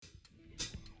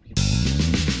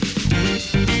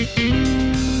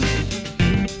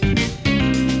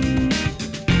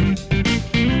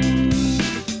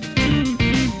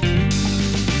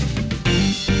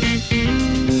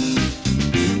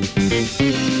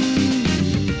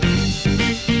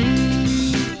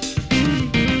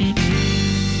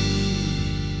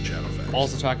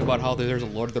also talk about how there's a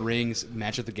Lord of the Rings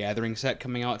Match of the Gathering set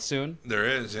coming out soon? There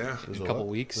is, yeah. In a couple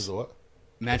weeks. There's a what?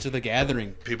 Match of the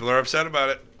Gathering. People are upset about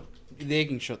it. They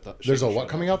can shut the. There's a what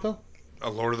coming out though? A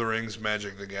Lord of the Rings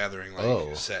Magic the Gathering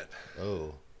set.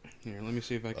 Oh. Here, let me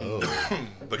see if I can.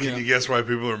 But can you guess why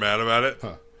people are mad about it?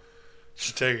 Huh.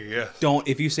 Just take a guess. Don't.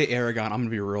 If you say Aragon, I'm gonna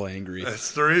be real angry.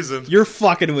 That's the reason. You're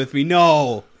fucking with me.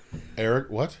 No. Eric,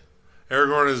 what?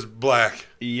 Aragorn is black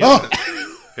Yep.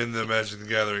 in the Magic the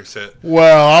Gathering set.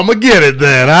 Well, I'm gonna get it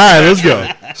then. All right, let's go.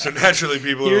 So naturally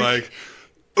people are like,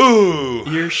 ooh.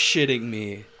 You're shitting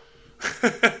me.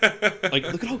 Like,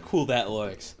 look at how cool that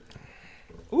looks.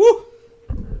 Ooh.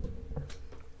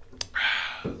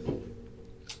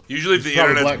 Usually if the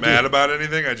probably internet's black, mad too. about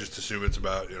anything, I just assume it's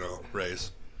about,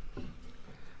 race.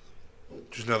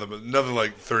 Just nothing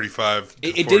like 35 to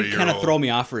It 40 did kind of year throw old. me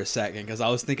off for a second because I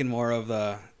was thinking more of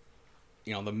the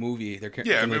movie. They're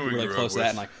Yeah, I mean, like, we really grew close up to that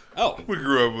and with- like, oh, We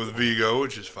grew up with Vigo,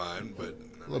 which is fine, but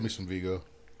Love me some Vigo.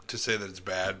 to say that it's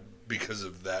bad because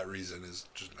of that reason is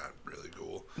just not really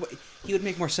cool. he would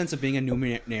make more sense of being a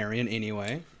Numenorian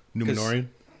anyway. 'Cause- Numenorian.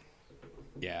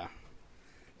 Yeah.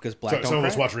 Because Black Some don't of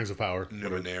us crack. watch Rings of Power.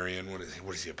 Numenorian, what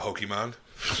is he, a Pokemon?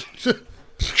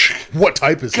 What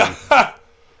type is he?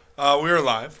 We are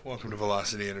live. Welcome to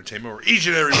Velocity Entertainment, where each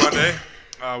and every Monday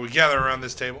we gather around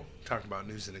this table, talk about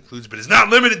news that includes, but is not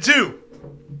limited to,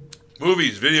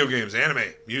 movies, video games,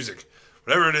 anime, music,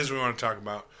 whatever it is we want to talk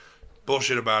about,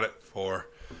 bullshit about it for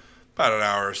about an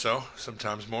hour or so.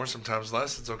 Sometimes more, sometimes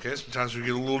less. It's okay. Sometimes we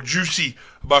get a little juicy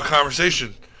about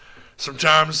conversation.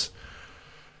 Sometimes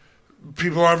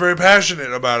people aren't very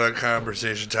passionate about a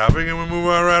conversation topic, and we move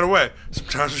on right away.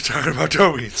 Sometimes we're talking about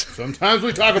toe beans. Sometimes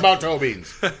we talk about toe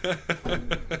beans.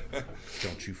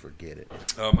 Don't you forget it.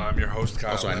 I'm your host,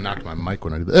 Kyle. Also, I Leonard. knocked my mic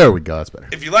when I did that. There we go. That's better.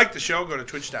 If you like the show, go to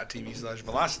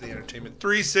twitch.tv/Velocity Entertainment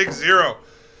 360, where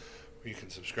you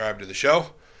can subscribe to the show,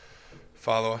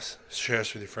 follow us, share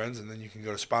us with your friends, and then you can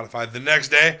go to Spotify the next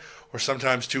day, or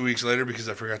sometimes 2 weeks later because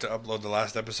I forgot to upload the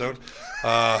last episode.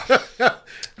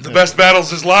 The Best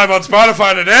Battles is live on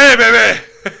Spotify today, baby!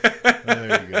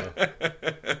 There you go.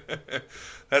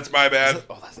 That's my bad.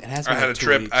 Oh, it has I been had like a 2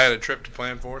 trip. weeks. I had a trip to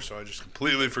plan for, so I just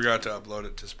completely forgot to upload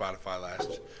it to Spotify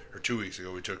 2 weeks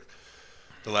ago. We took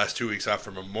the last 2 weeks off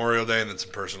for Memorial Day, and then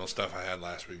some personal stuff I had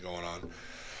last week going on.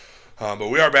 But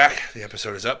we are back. The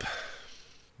episode is up.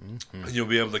 And you'll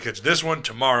be able to catch this one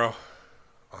tomorrow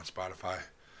on Spotify,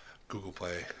 Google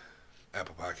Play,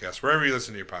 Apple Podcasts, wherever you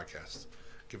listen to your podcasts.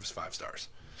 Give us 5 stars.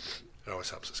 It always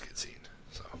helps us get seen.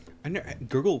 So I know,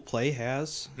 Google Play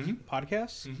has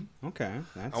podcasts? Okay.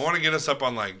 That's... I want to get us up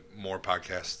on like more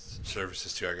podcast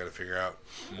services too. I got to figure out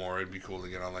more. It'd be cool to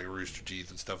get on like Rooster Teeth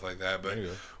and stuff like that, but There you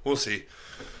go. we'll see.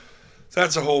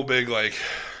 That's a whole big like.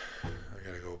 I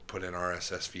gotta go put in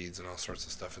RSS feeds and all sorts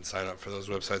of stuff and sign up for those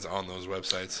websites on those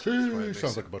websites.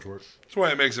 Sounds like a bunch of work. That's why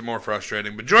it makes it more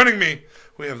frustrating. But joining me,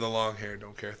 we have the long hair,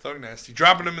 don't care, Thug Nasty,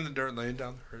 dropping him in the dirt, laying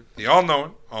down the hurt. The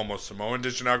all-knowing, almost Samoan,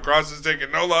 dishing out crosses,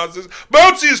 taking no losses,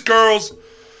 bounciest girls,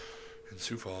 and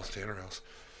Sioux Falls, Tanner House.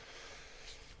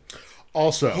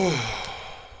 Also,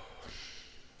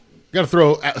 got to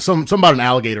throw some about an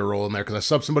alligator roll in there because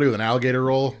I subbed somebody with an alligator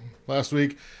roll last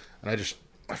week, and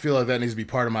I feel like that needs to be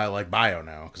part of my like bio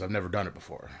now because I've never done it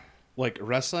before. Like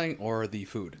wrestling or the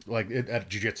food? Like at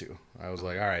jiu-jitsu. I was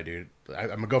like, all right, dude, I'm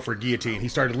going to go for a guillotine. He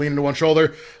started leaning to one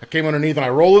shoulder. I came underneath and I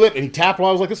rolled with it, and he tapped while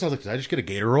I was like this. And I was like, did I just get a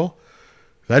gator roll?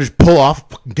 Did I just pull off a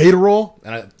fucking gator roll?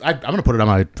 And I'm going to put it on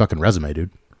my fucking resume,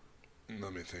 dude.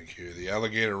 Let me think here. The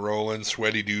alligator rolling,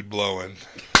 sweaty dude blowing.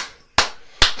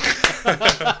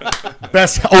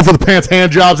 Best over-the-pants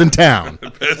hand jobs in town.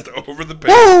 Best over the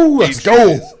pants. Woo! Let's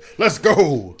go. Let's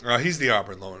go. He's the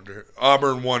Auburn Wonder.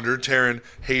 Auburn Wonder, tearing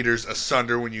haters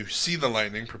asunder. When you see the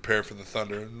lightning, prepare for the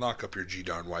thunder, and lock up your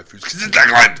G-darn waifus, because it's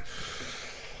England!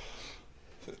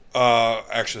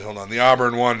 Actually, hold on. The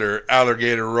Auburn Wonder,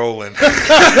 alligator rolling.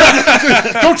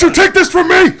 Don't you take this from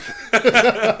me!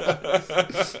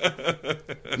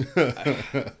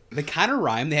 They kind of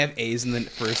rhyme. They have A's in the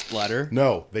first letter.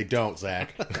 No, they don't,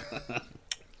 Zach.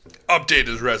 Update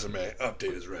his resume.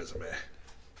 Update his resume.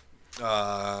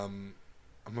 I'm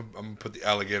gonna put the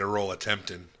alligator roll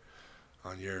attempting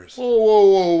on yours.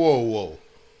 Whoa.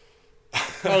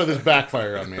 How did this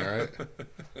backfire on me, all right?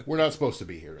 We're not supposed to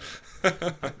be here.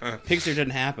 Pixar didn't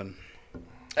happen.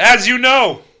 As you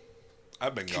know,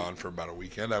 I've been gone for about a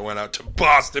weekend. I went out to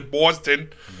Boston. Boston.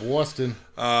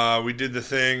 We did the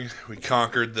thing. We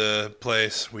conquered the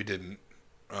place. We didn't.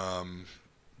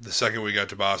 the second we got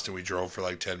to Boston, we drove for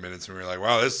like 10 minutes, and we were like,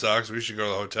 wow, this sucks. We should go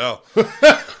to the hotel.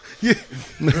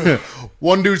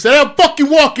 One dude said, I'm fucking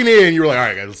walking in. You were like, all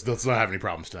right, guys, let's not have any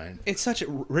problems tonight. It's such a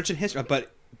rich in history,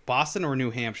 but Boston or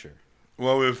New Hampshire?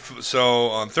 Well, so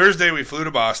on Thursday we flew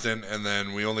to Boston, and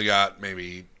then we only got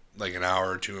maybe like an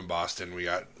hour or two in Boston. We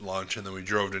got lunch, and then we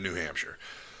drove to New Hampshire.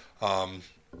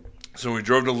 So we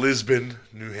drove to Lisbon,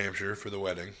 New Hampshire for the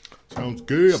wedding. Sounds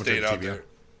good. Stayed out there.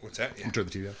 What's that? Yeah. I'm turn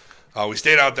the TV on. We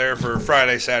stayed out there for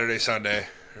Friday, Saturday, Sunday,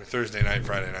 or Thursday night,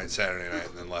 Friday night, Saturday night,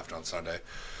 and then left on Sunday.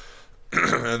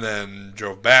 And then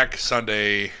drove back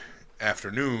Sunday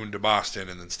afternoon to Boston,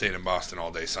 and then stayed in Boston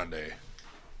all day Sunday.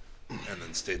 And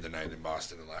then stayed the night in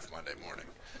Boston and left Monday morning.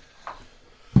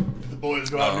 The boys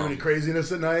go out and do any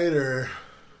craziness at night, or?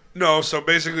 No, so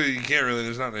basically you can't really,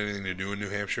 there's not anything to do in New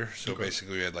Hampshire. So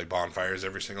basically we had like bonfires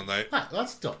every single night. Ah,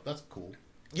 that's dope. That's cool.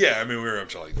 Yeah, I mean, we were up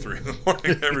till like 3 in the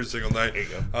morning every single night. There you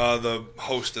go. The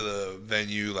host of the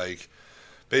venue, like,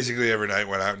 basically every night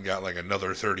went out and got like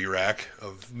another 30 rack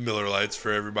of Miller Lights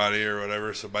for everybody or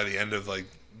whatever. So by the end of like,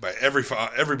 by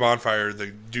every bonfire, the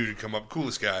dude would come up,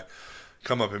 coolest guy,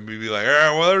 come up and be like, all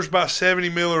right, well, there's about 70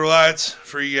 Miller Lights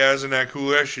for you guys in that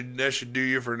cooler. That should do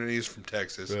you for, and he's from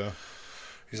Texas. Yeah.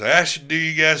 He's like, that should do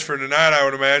you guys for tonight, I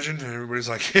would imagine. And everybody's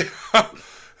like, yeah.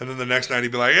 And then the next night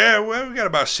he'd be like, yeah, well, we got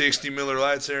about 60 Miller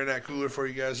Lights there in that cooler for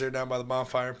you guys there down by the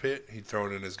bonfire pit. He'd throw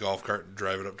it in his golf cart and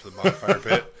drive it up to the bonfire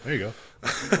pit. There you go.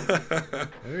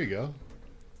 There you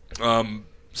go.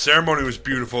 Ceremony was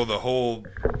beautiful. The whole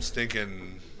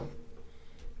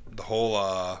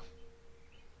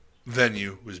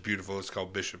venue was beautiful. It's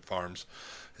called Bishop Farms.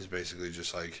 It's basically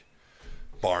just like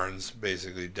barns,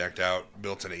 basically decked out,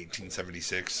 built in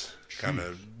 1876, kind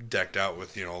of decked out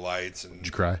with, lights. And Did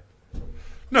you cry?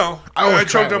 No, I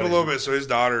choked up a little bit. So his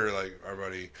daughter, like our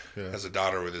buddy, Yeah. has a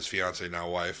daughter with his fiance, now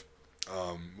wife,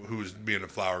 who's being a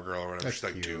flower girl or whatever. That's She's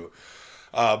like cute. 2.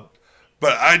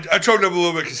 But I choked up a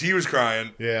little bit because he was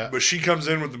crying. Yeah. But she comes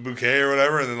in with the bouquet or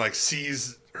whatever, and then like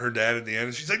sees her dad at the end,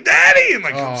 and she's like, "Daddy!" and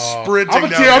like comes sprinting I'm down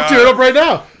the tearing aisle. up right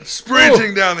now.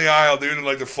 Sprinting down the aisle, dude, and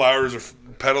like the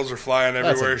petals are flying That's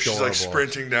everywhere. She's like adorable.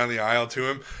 sprinting down the aisle to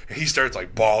him, and he starts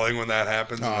like bawling when that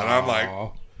happens, and then I'm like,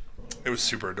 Aw. it was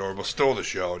super adorable. Stole the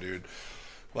show, dude.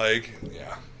 Like,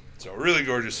 yeah. So really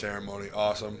gorgeous ceremony,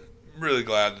 awesome. Really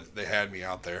glad that they had me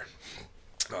out there.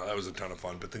 That was a ton of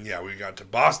fun. But then we got to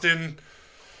Boston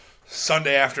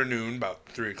Sunday afternoon, about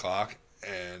 3:00,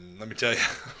 and let me tell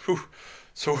you,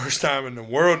 it's the worst time in the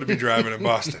world to be driving in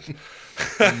Boston.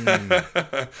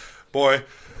 Boy,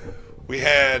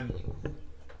 because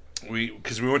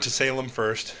we went to Salem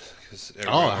first.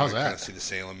 How's that? Kind of see the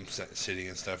Salem city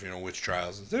and stuff, witch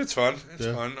trials. It's fun. It's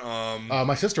fun.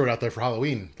 My sister went out there for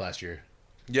Halloween last year.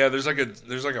 Yeah, there's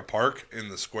like a park in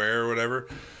the square or whatever,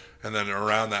 and then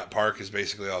around that park is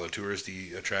basically all the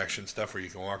touristy attraction stuff where you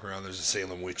can walk around. There's a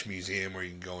Salem Witch Museum where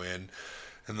you can go in,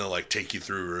 and they'll like take you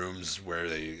through rooms where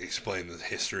they explain the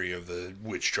history of the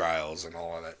witch trials and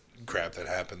all of that crap that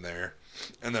happened there.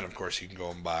 And then of course you can go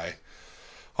and buy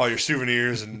all your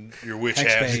souvenirs and your witch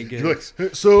hats. X-Bang, You're like, "Hey,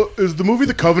 so is the movie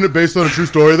The Covenant based on a true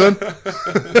story then?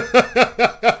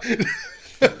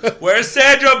 Where's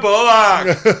Sandra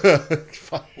Bullock?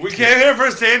 We came here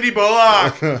for Sandy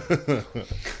Bullock.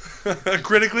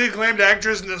 Critically acclaimed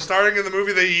actress starring in the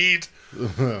movie They Eat.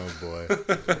 Oh, boy.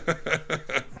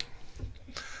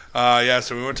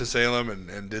 So we went to Salem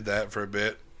and did that for a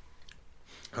bit.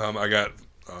 I got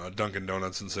Dunkin'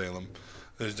 Donuts in Salem.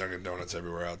 There's Dunkin' Donuts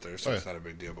everywhere out there, so it's not a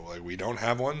big deal. But like, we don't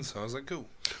have one, so I was like, cool.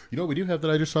 You know what we do have that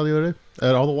I just saw the other day?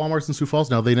 At all the Walmarts in Sioux Falls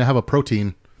now, they have a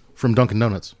protein from Dunkin'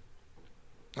 Donuts,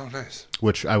 Oh, nice.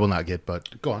 which I will not get,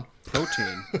 but go on.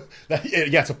 Protein.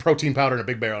 Yeah, it's a protein powder in a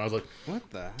big barrel. And I was like, What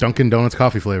the? Dunkin' Donuts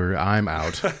coffee flavor. I'm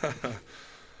out.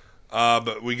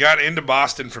 But we got into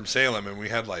Boston from Salem, and we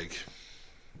had like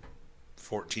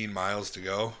 14 miles to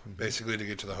go, basically, to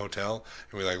get to the hotel.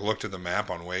 And we like looked at the map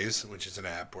on Waze, which is an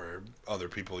app where other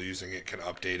people using it can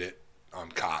update it on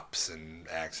cops and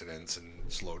accidents and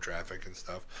slow traffic and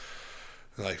stuff.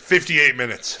 Like 58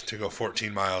 minutes to go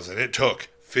 14 miles, and it took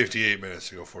 58 minutes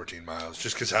to go 14 miles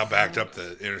just because how backed up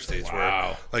the interstates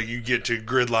were. Like, you get to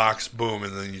gridlocks, boom,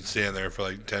 and then you'd stand there for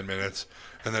like 10 minutes,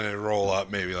 and then it'd roll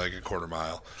up maybe like a quarter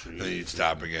mile, and then you'd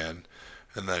stop again.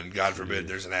 And then, God forbid,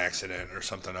 there's an accident or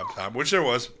something up top, which there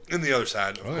was in the other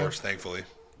side, of course, thankfully.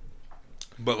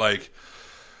 But like,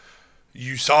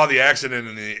 you saw the accident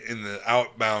in the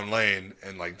outbound lane,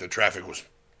 and like the traffic was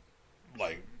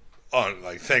like on.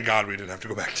 Like, thank God we didn't have to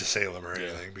go back to Salem or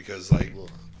anything, because like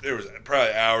there was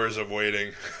probably hours of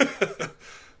waiting.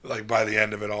 Like, by the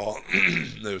end of it all,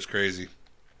 it was crazy.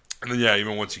 And then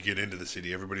even once you get into the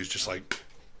city, everybody's just like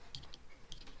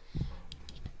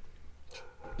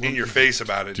in your face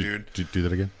about it, dude. Do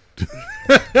that again.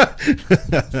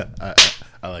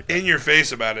 I like that. In your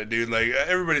face about it, dude. Like,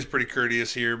 everybody's pretty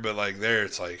courteous here, but like there,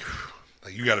 it's like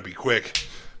you got to be quick,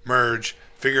 merge,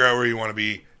 figure out where you want to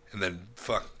be, and then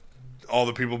fuck all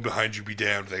the people behind you. Be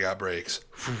damned, they got brakes.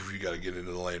 You got to get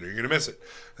into the lane, or you're gonna miss it,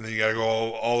 and then you got to go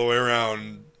all the way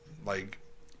around like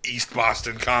East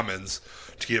Boston Commons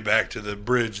to get back to the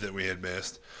bridge that we had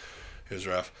missed. It was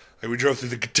rough. Like, we drove through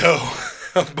the ghetto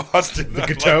of Boston. The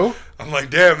ghetto? I'm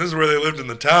like, damn, this is where they lived in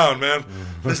the town, man.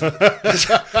 This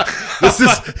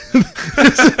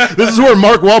is where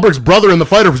Mark Wahlberg's brother in The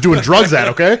Fighter was doing drugs at,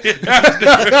 okay?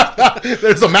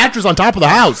 There's a mattress on top of the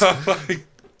house.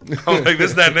 I'm like, this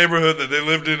is that neighborhood that they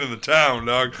lived in the town,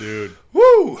 dog. Dude.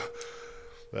 Woo!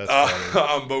 That's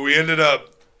funny. But we ended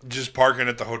up just parking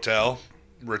at the hotel,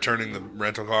 returning the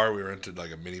rental car. We rented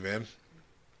like a minivan.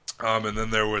 And then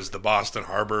there was the Boston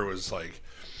Harbor was like,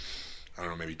 I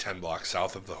don't know, maybe 10 blocks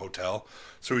south of the hotel.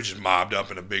 So we just mobbed up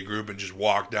in a big group and just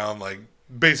walked down like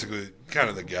basically kind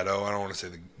of the ghetto. I don't want to say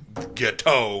the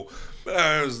ghetto, but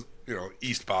it was,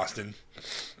 East Boston.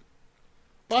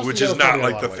 Which is not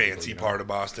like the fancy part of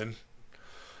Boston.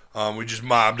 We just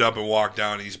mobbed up and walked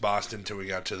down East Boston until we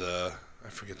got to I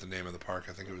forget the name of the park.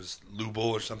 I think it was Lubel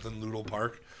or something, Ludel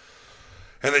Park.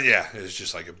 And then, yeah, it was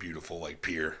just like a beautiful like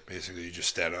pier. Basically, you just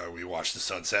stand out. We watched the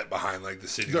sunset behind like the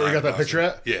city. Is that where you got that picture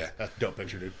at? Yeah. That's a dope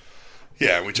picture, dude.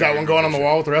 Yeah. We got one going on the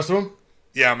wall with the rest of them?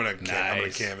 Yeah, I'm gonna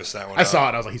canvas that one I saw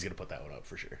it. I was like, he's going to put that one up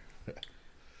for sure.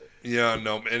 Yeah,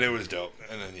 no, and it was dope.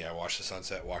 And then, yeah, I watched the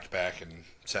sunset, walked back, and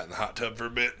sat in the hot tub for a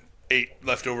bit. Ate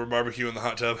leftover barbecue in the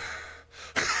hot tub.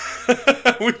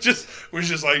 we just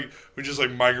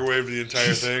microwaved the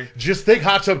entire thing. Just think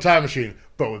hot tub time machine,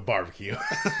 but with barbecue.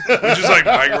 We just like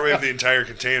microwaved the entire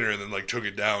container and then like took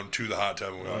it down to the hot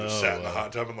tub, and we all just sat in the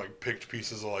hot tub and like picked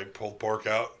pieces of like pulled pork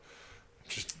out,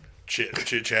 just chit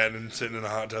chatting and sitting in the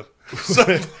hot tub. So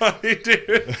funny,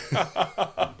 dude.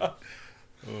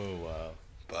 Oh wow!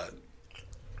 But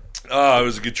it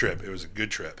was a good trip. It was a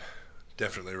good trip.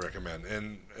 Definitely recommend.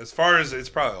 And as far as it's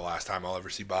probably the last time I'll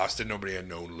ever see Boston. Nobody I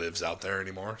know lives out there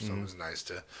anymore, so it was nice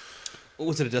to.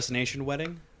 Was it a destination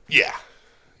wedding? Yeah.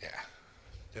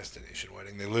 Destination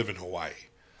wedding. They live in Hawaii.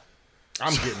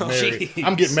 I'm getting married.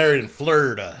 I'm getting married in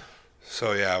Florida.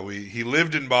 So yeah, he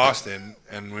lived in Boston,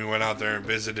 and we went out there and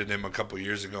visited him a couple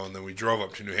years ago, and then we drove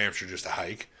up to New Hampshire just to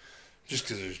hike, just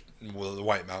because the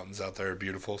White Mountains out there are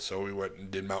beautiful. So we went and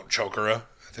did Mount Chokora,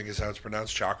 I think is how it's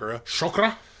pronounced, Chokora.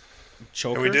 Chokra?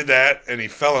 And we did that, and he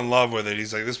fell in love with it.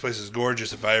 He's like, this place is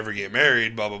gorgeous. If I ever get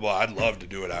married, blah, blah, blah, I'd love to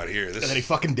do it out here. And then he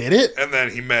fucking did it? And then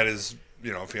he met his,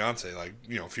 fiance, like,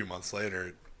 a few months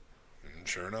later. And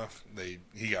sure enough,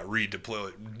 he got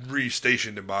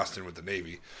restationed in Boston with the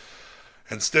Navy.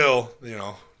 And still,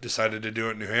 decided to do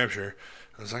it in New Hampshire.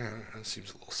 I was like, it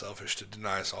seems a little selfish to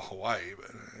deny us all Hawaii,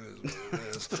 but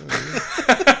it is what it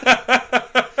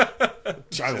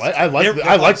is.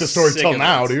 I like the story till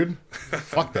now, dude.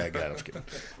 Fuck that guy. I was kidding.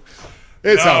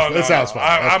 It sounds fun.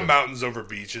 I'm mountains over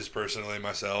beaches personally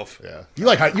myself. Yeah, you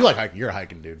like hiking. You're a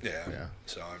hiking dude. Yeah.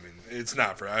 So I mean, it's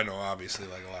not for. I know obviously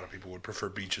like a lot of people would prefer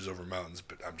beaches over mountains,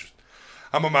 but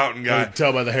I'm a mountain guy. You can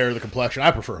tell by the hair of the complexion.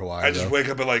 I prefer Hawaii. I just wake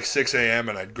up at like 6 a.m.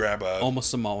 and I'd grab almost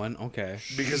Samoan. Okay.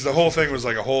 Because the whole thing was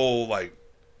like a whole like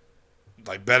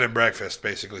bed and breakfast,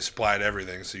 basically supplied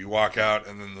everything. So you walk out,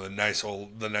 and then the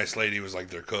nice lady was like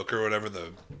their cook or whatever,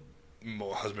 the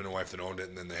husband and wife that owned it,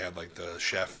 and then they had like the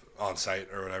chef on site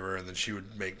or whatever, and then she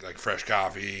would make like fresh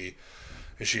coffee,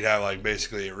 and she'd have like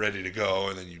basically it ready to go,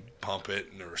 and then you pump it,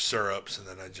 and there were syrups, and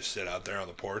then I'd just sit out there on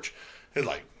the porch. It's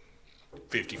like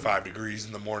 55 degrees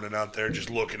in the morning out there, just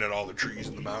looking at all the trees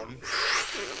in the mountain.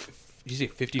 Did you say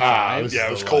 55? Yeah,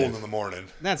 it was cold in the morning.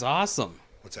 That's awesome.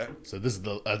 What's that? So this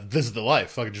is the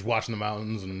life. Fucking just watching the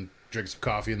mountains and drink some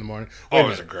coffee in the morning. It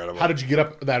was incredible. How did you get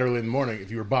up that early in the morning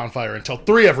if you were bonfire until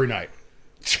 3 every night?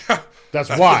 That's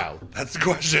wild. That's the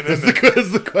question, isn't it?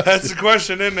 That's the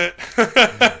question, isn't it?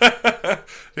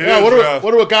 Yeah,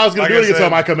 what are guys gonna do to get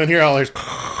home? I come in here, like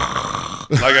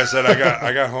I said,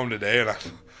 I got home today, and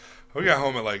we got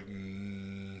home at like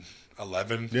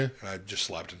 11. Yeah, and I just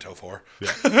slept until 4.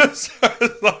 Yeah, so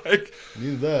it's like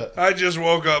need that. I just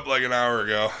woke up like an hour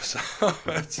ago, so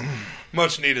it's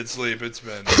much needed sleep. It's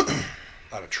been a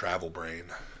lot of travel brain.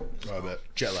 Oh, I bet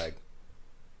jet lag.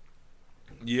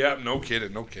 Yeah, no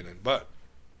kidding. But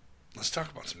let's talk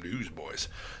about some news, boys.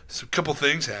 So a couple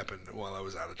things happened while I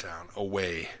was out of town.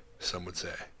 Away, some would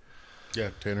say. Yeah,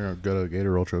 Tanner got a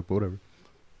gator roll choke, but whatever.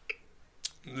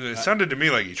 It sounded to me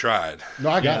like he tried.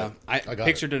 No, I got it. I got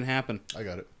picture it. didn't happen. I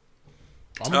got it.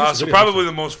 So probably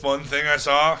the most fun thing I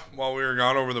saw while we were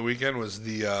gone over the weekend was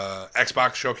the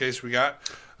Xbox showcase we got.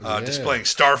 displaying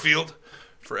Starfield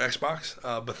for Xbox.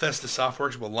 Bethesda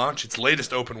Softworks will launch its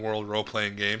latest open world role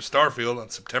playing game, Starfield, on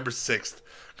September 6th,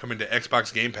 coming to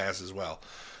Xbox Game Pass as well.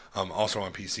 Also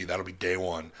on PC, that'll be day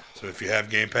one. So if you have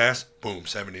Game Pass, boom,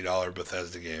 $70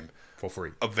 Bethesda game For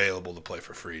free. available to play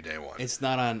for free day one. It's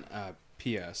not on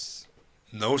PS.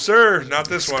 No, sir, not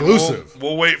this Exclusive. one.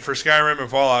 We'll wait for Skyrim and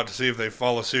Fallout to see if they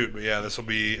follow suit. But yeah, this will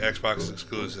be Xbox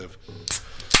exclusive.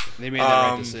 They made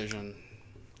that right decision.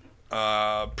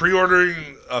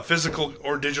 Pre-ordering a physical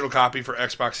or digital copy for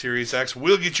Xbox Series X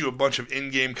will get you a bunch of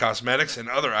in-game cosmetics and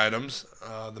other items.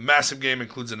 The massive game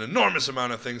includes an enormous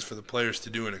amount of things for the players to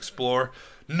do and explore.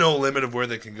 No limit of where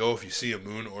they can go. If you see a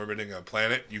moon orbiting a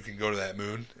planet, you can go to that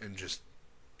moon and just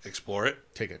explore it.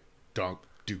 Take a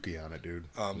dookie on it, dude.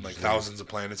 Like thousands of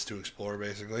planets to explore,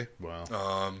 basically.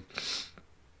 Wow.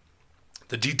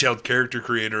 The detailed character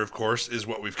creator, of course, is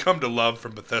what we've come to love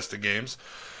from Bethesda games.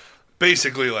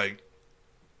 Basically, like,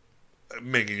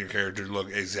 making your character look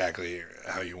exactly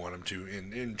how you want them to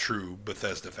in true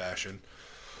Bethesda fashion.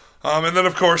 And then,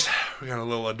 of course, we got a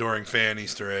little adoring fan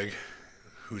Easter egg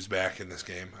who's back in this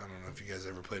game. I don't know if you guys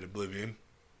ever played Oblivion.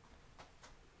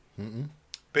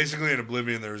 Basically, in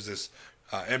Oblivion, there was this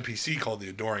NPC called the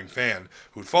Adoring Fan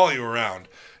who would follow you around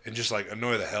and just, like,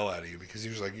 annoy the hell out of you because he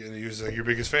was like your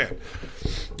biggest fan.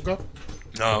 Okay.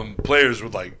 Players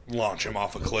would, like, launch him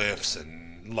off of cliffs and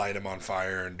light him on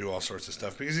fire and do all sorts of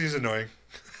stuff because he's annoying.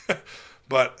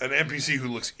 But an NPC who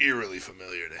looks eerily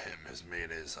familiar to him has made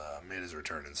his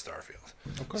return in Starfield.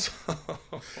 Okay.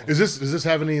 Does this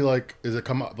have any, like, is it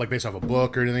come up like based off a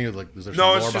book or anything? Like, is there some No,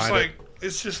 lore it's just behind like it?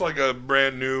 it's just like a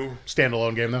brand new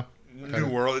Standalone game though.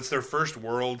 world. It's their first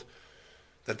world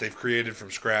that they've created from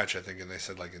scratch, I think, and they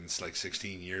said like in like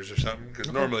 16 years or something.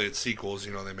 Because normally it's sequels.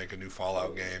 You know, they make a new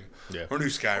Fallout game or a new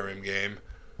Skyrim game.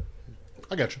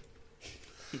 I got you.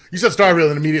 You said Starfield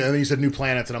and immediately, and then you said new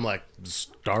planets, and I'm like,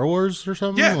 Star Wars or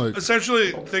something? Yeah, Like,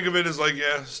 essentially, think of it as like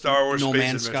Star Wars, No Space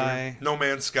Man's Adventure. Sky. No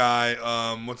Man's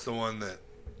Sky. What's the one that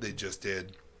they just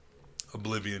did?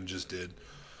 Oblivion just did.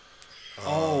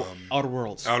 Outer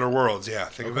Worlds. Outer Worlds. Yeah,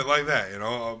 think of it like that. You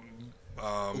know.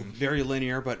 Very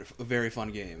linear, but a very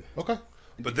fun game. okay.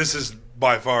 But this is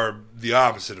by far the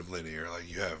opposite of linear. Like,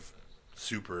 you have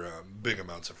super big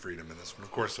amounts of freedom in this one.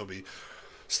 Of course, there'll be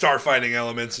starfighting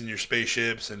elements in your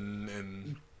spaceships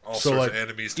and all So, sorts like, of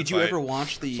enemies to Did fight. you ever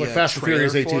watch the like Fast and trailer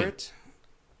Furious 18. for it?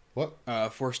 What?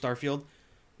 For Starfield,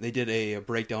 they did a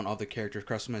breakdown of the character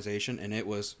customization, and it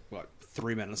was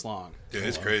 3 minutes long. Dude,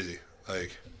 it's crazy.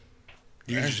 Like,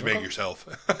 you can just make okay. yourself.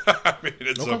 I mean,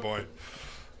 at some point.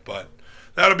 But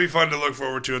that'll be fun to look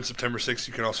forward to on September 6th.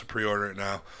 You can also pre-order it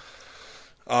now.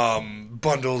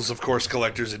 Bundles, of course,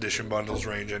 collector's edition bundles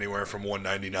range anywhere from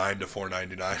 $199 to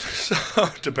 $499, so,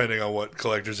 depending on what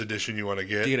collector's edition you want to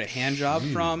get. Do you get a hand job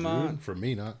from? From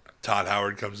me, not. Todd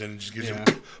Howard comes in and just gives Yeah.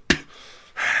 you.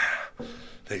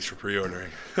 Thanks for pre-ordering.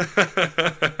 Gives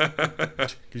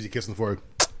you a kiss on the forehead.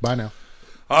 Bye now.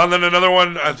 And then another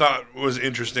one I thought was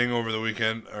interesting over the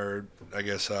weekend, or I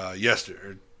guess yesterday,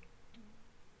 or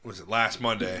was it last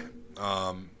Monday,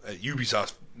 at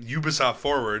Ubisoft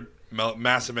Forward,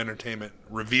 Massive Entertainment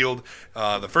revealed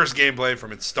the first gameplay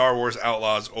from its Star Wars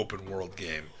Outlaws open world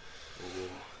game.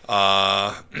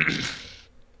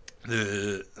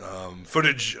 The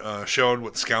footage showed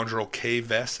what scoundrel Kay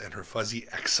Vess and her fuzzy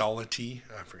Exolite,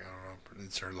 I forgot, I don't know,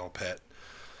 it's her little pet,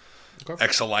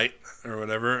 Exolite or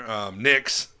whatever,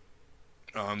 Nyx,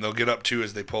 they'll get up to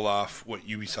as they pull off what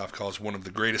Ubisoft calls one of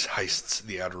the greatest heists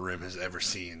the Outer Rim has ever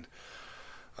seen.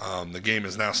 The game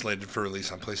is now slated for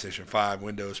release on PlayStation 5,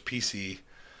 Windows, PC,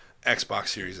 Xbox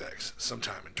Series X,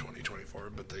 sometime in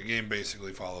 2024. But the game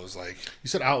basically follows like... You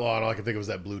said Outlaw, and all I could think of was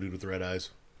that blue dude with the red eyes.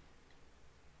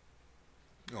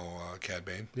 Cad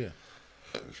Bane. Yeah.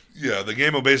 Yeah, the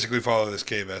game will basically follow this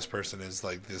KVS person as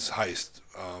like this heist.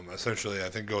 Essentially, I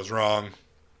think goes wrong,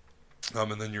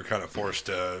 and then you're kind of forced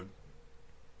out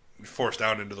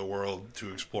into the world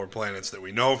to explore planets that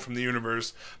we know from the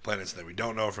universe, planets that we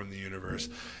don't know from the universe,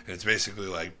 and it's basically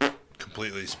like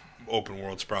completely open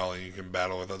world sprawling. You can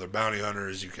battle with other bounty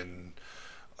hunters, you can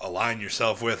align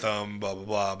yourself with them, blah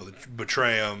blah blah,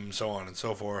 betray them, so on and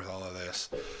so forth. All of this.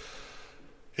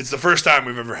 It's the first time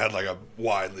we've ever had like a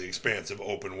widely expansive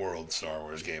open world Star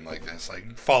Wars game like this.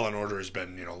 Like Fallen Order has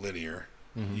been, linear.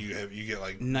 Mm-hmm. You get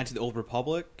like Knights of the Old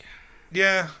Republic.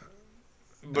 Yeah,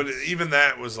 but even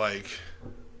that was like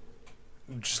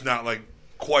just not like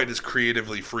quite as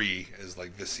creatively free as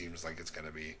like this seems like it's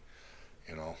gonna be.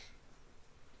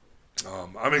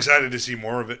 I'm excited to see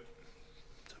more of it.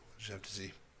 So we'll just have to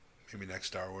see. Maybe next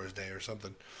Star Wars Day or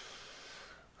something.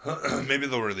 Maybe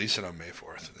they'll release it on May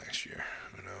 4th next year.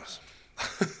 Who knows?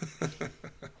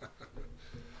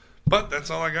 But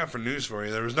that's all I got for news for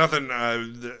you. There was nothing.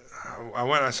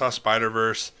 I saw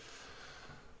Spider-Verse,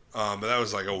 but that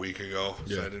was like a week ago,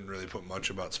 so I didn't really put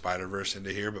much about Spider-Verse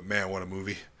into here. But man, what a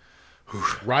movie!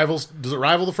 Rivals? Does it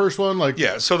rival the first one? Like,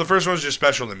 Yeah, so the first one's just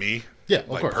special to me. yeah, of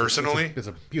like course. personally. It's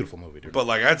a beautiful movie, dude. But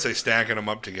like I'd say stacking them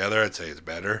up together, I'd say it's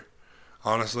better.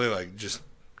 Honestly, like just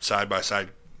side by side,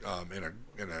 in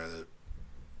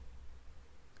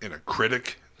a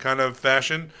critic kind of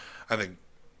fashion, I think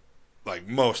like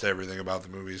most everything about the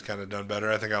movie is kind of done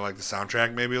better. I think I like the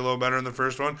soundtrack maybe a little better in the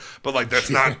first one, but like that's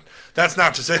not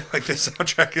to say like the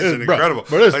soundtrack isn't Bro, incredible.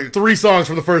 But there's Like, 3 songs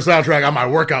from the first soundtrack on my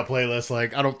workout playlist.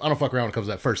 Like, I don't fuck around when it comes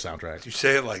to that first soundtrack. you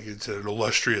say it like it's an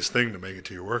illustrious thing to make it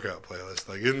to your workout playlist.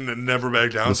 Like, isn't it Never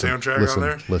Back Down soundtrack on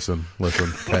there? Listen,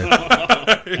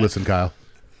 okay? Listen, Kyle.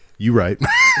 You right.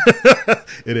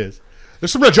 It is.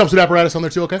 There's some red jumpsuit apparatus on there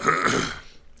too, okay?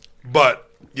 But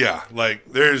yeah, like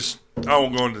I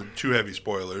won't go into too heavy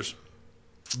spoilers.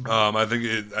 I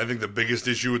think the biggest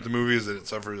issue with the movie is that it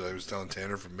suffers, I was telling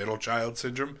Tanner, from middle child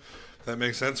syndrome. If that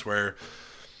makes sense. Where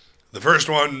the first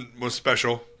one was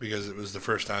special because it was the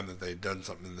first time that they'd done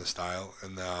something in this style,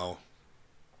 and now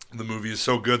the movie is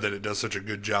so good that it does such a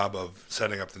good job of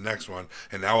setting up the next one,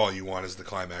 and now all you want is the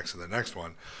climax of the next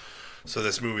one. So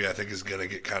this movie, I think, is going to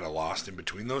get kind of lost in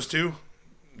between those two,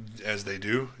 as they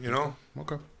do, you know?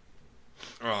 Okay.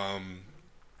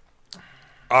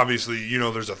 Obviously,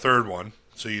 there's a third one,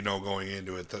 so going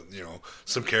into it that,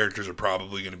 some characters are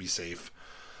probably going to be safe,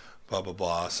 blah, blah,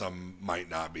 blah. Some might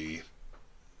not be.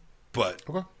 But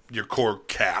your core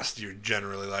cast, you're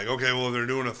generally like, okay, well, if they're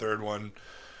doing a third one,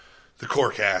 the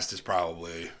core cast is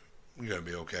probably going to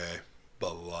be okay,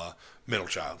 blah, blah, blah. Middle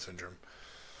child syndrome.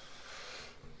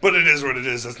 But it is what it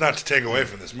is. That's not to take away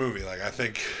from this movie. Like, I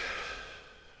think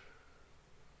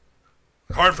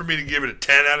hard for me to give it a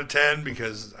 10 out of 10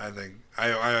 because I think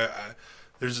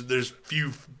there's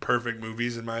few perfect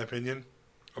movies in my opinion,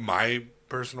 my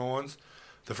personal ones.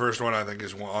 The first one I think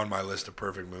is on my list of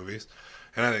perfect movies,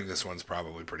 and I think this one's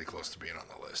probably pretty close to being on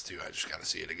the list too. I just got to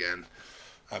see it again.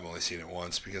 I've only seen it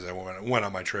once because I went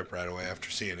on my trip right away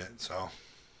after seeing it. So,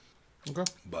 Okay.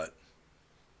 But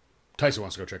Tyson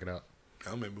wants to go check it out.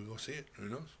 well, maybe we'll go see it. Who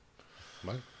knows?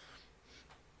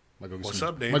 Might go get What's some,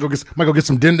 up, Dave? Might go get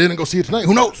some din and go see it tonight.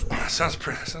 Who knows? Sounds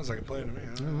like a plan to me.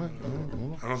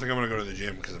 I don't think I'm gonna go to the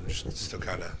gym because I'm just still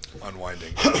kind of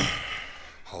unwinding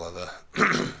all of the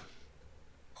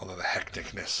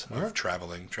hecticness of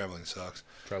traveling. Traveling sucks.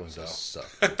 Traveling does suck.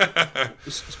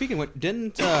 Speaking of what,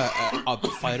 didn't a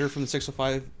fighter from the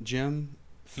 605 gym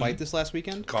fight this last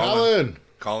weekend? Colin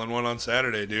won on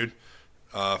Saturday, dude.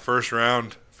 First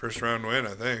round win,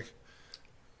 I think.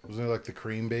 Wasn't it like the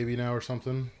Cream Baby now or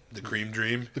something? The Cream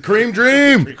Dream. The Cream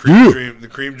Dream. The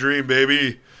Cream Dream,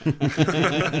 baby.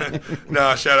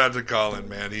 No, shout out to Colin,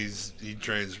 man. He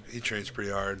trains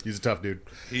pretty hard. He's a tough dude.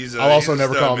 I'll also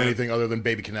never stud, call him man. anything other than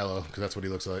Baby Canelo because that's what he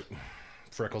looks like.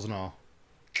 Freckles and all.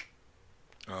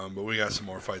 But we got some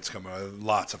more fights coming.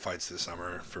 Lots of fights this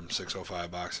summer from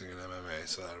 605 boxing and MMA,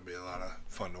 so that'll be a lot of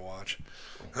fun to watch.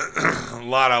 a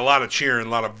lot of cheering, a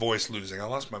lot of voice losing. I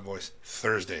lost my voice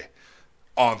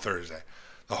on Thursday.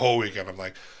 The whole weekend, I'm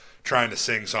like trying to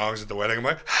sing songs at the wedding. I'm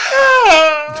like,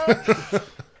 ah!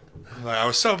 I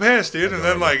was so pissed, dude. And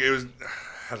then I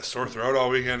had a sore throat all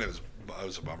weekend. It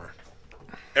was a bummer.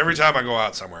 Every time I go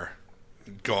out somewhere,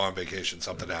 go on vacation,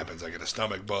 something happens. I get a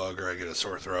stomach bug or I get a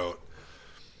sore throat.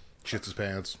 Shits his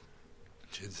pants.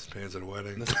 Shits his pants at a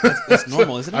wedding. That's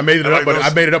normal, isn't it? I made it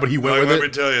up, but he went with Let it. me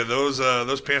tell you,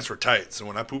 those pants were tight. So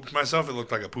when I pooped myself, it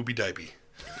looked like a poopy diaper.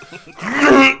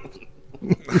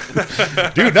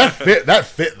 Dude, that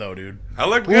fit though, dude. I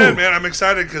look good, man. I'm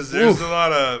excited because there's a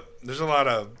lot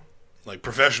of like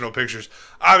professional pictures.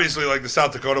 Obviously, like the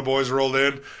South Dakota boys rolled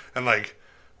in, and like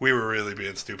we were really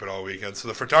being stupid all weekend. So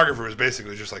the photographer was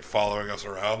basically just like following us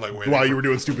around, like waiting While you were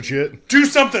doing stupid shit. do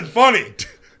something funny.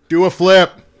 Do a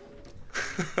flip.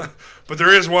 But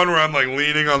there is one where I'm like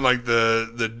leaning on like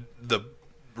the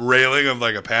railing of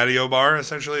like a patio bar,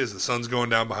 essentially, as the sun's going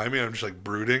down behind me. And I'm just like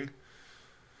brooding.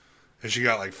 And she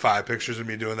got like 5 pictures of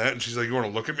me doing that, and she's like, "You want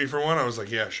to look at me for one?" I was like,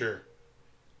 "Yeah, sure."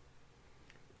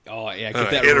 Oh, yeah, And get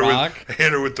I that hit rock. I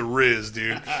hit her with the Riz,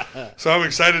 dude. So I'm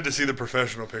excited to see the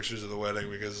professional pictures of the wedding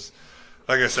because,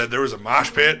 like I said, there was a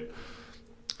mosh pit.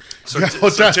 So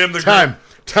Tim the groom,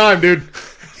 time, dude.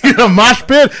 You know, mosh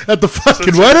pit at the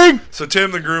fucking wedding. So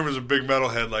Tim the groom is a big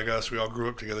metalhead like us. We all grew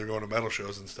up together going to metal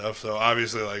shows and stuff. So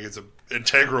obviously, like, it's an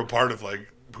integral part of like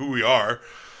who we are.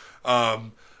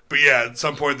 But yeah, at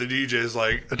some point the DJ is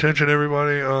like, "Attention,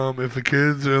 everybody! If the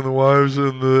kids and the wives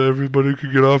and everybody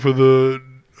could get off of the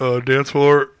dance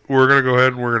floor, we're gonna go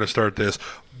ahead and we're gonna start this."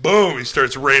 Boom! He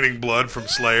starts raining blood from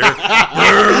Slayer.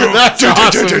 That's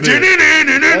awesome, dude.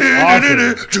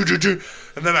 That's awesome.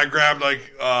 And then I grabbed like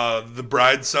the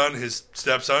bride's son, his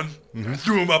stepson, Mm-hmm.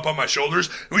 threw him up on my shoulders,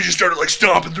 and we just started like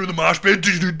stomping through the mosh pit.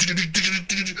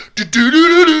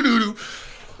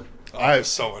 Oh, it was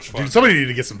so much fun. Dude, somebody need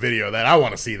to get some video of that. I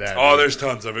want to see that. Oh, dude. there's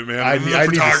tons of it, man. I The need to see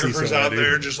photographers some of out that,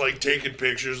 there dude. just like taking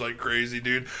pictures like crazy,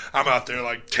 dude. I'm out there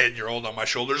like 10-year-old on my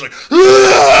shoulders, like.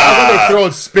 They're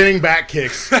throwing spinning back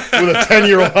kicks with a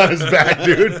 10-year-old on his back,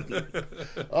 dude.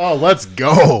 Oh, let's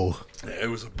go. It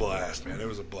was a blast, man. It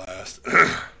was a blast.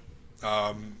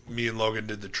 Me and Logan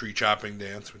did the tree chopping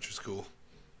dance, which is cool.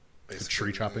 Basically,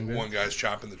 tree chopping dance? One guy's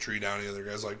chopping the tree down, the other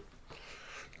guy's like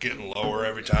getting lower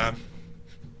every time.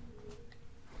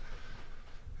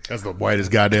 That's the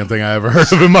whitest goddamn thing I ever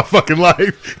heard of in my fucking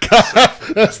life. God,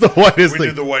 that's the whitest We thing.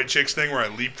 did the white chicks thing where I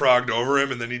leapfrogged over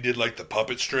him, and then he did like the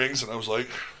puppet strings, and I was like,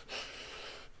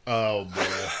 Oh, boy.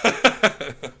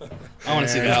 I want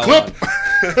to see And that.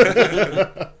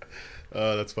 clip.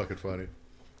 Oh, that's fucking funny.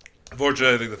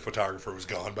 Unfortunately, I think the photographer was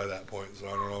gone by that point, so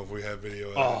I don't know if we have video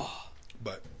of that.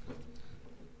 But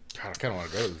God, I kind of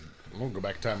want to go. I'm going to go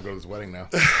back in time and go to this wedding now.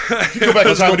 If you go back in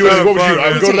Let's time go and do anything, what would have you do? fun, I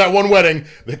would man. go to that one wedding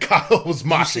that Kyle was You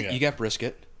moshing at. got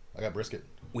brisket. I got brisket.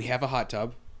 We have a hot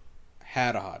tub.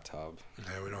 Had a hot tub.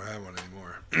 yeah, we don't have one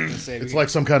anymore. Let's say It's we- like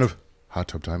some kind of hot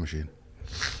tub time machine.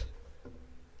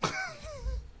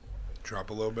 Drop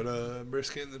a little bit of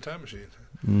brisket in the time machine.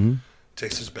 Mm-hmm.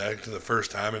 Takes us back to the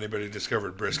first time anybody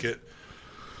discovered brisket.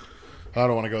 I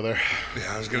don't want to go there.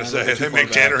 Yeah, I was gonna Yeah, say too they far make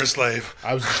back. Tanner a slave.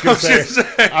 I was just gonna say, It's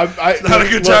not a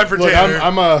good time for Tanner.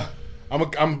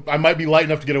 I might be light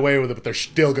enough to get away with it, but they're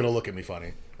still gonna look at me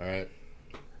funny. All right.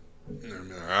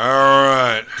 All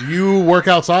right, Do you work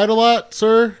outside a lot,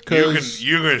 sir? you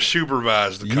can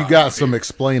supervise the. You cotton got picker. some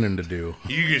explaining to do.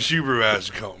 You can supervise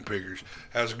the cotton pickers.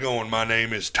 How's it going? My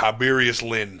name is Tiberius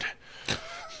Lind.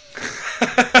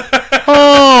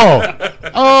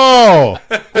 Oh,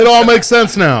 it all makes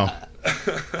sense now.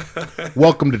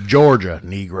 Welcome to Georgia,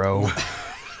 Negro.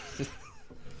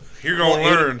 You're gonna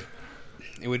learn.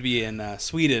 it would be in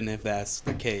Sweden if that's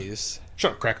the case.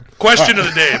 Shut up, cracker. Question of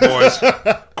the day,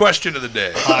 boys. Question of the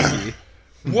day. Hockey.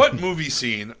 What movie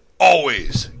scene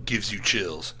always gives you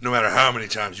chills? No matter how many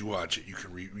times you watch it, you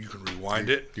can rewind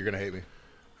it. You're gonna hate me.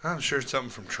 I'm sure it's something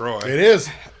from Troy. It is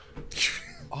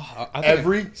I think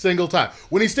every single time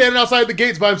when he's standing outside the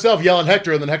gates by himself, yelling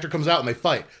Hector, and then Hector comes out and they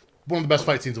fight. One of the best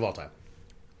fight scenes of all time.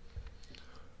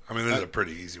 I mean, this is a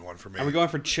pretty easy one for me. Are we going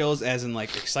for chills as in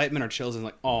like excitement or chills in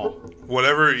like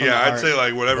Whatever, yeah, the I'd heart. say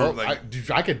like whatever, Well, like dude,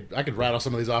 I could rattle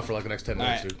some of these off for like the next 10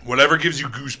 minutes, Alright. dude. whatever gives you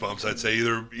goosebumps. I'd say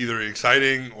either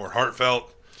exciting or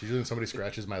heartfelt. Usually when somebody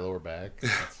scratches my lower back.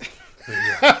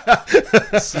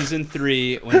 season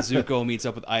 3 when Zuko meets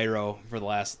up with Iroh for the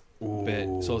last bit?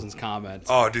 Sozin's comments.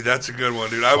 Oh, dude, that's a good one,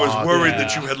 dude. I was Fuck, worried yeah.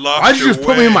 that you had lost. Why'd you your just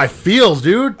put me in way. my feels,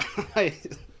 dude?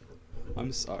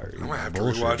 I'm sorry. I might have to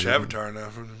Bullshit, rewatch dude. Avatar now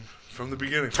from the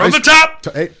beginning, from the top.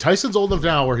 Hey, Tyson's old enough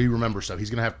now where he remembers stuff. He's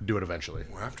gonna have to do it eventually.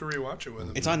 We'll have to rewatch it with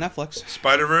him. It's on Netflix.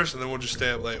 Spider-Verse, and then we'll just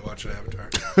stay up late watching Avatar.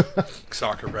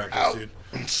 Soccer practice, dude.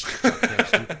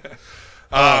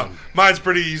 Mine's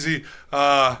pretty easy.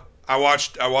 I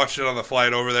watched it on the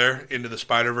flight over there into the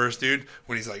Spider-Verse, dude.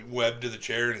 When he's like webbed to the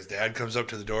chair, and his dad comes up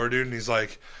to the door, dude, and he's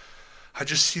like, "I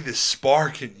just see this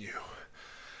spark in you,"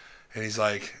 and he's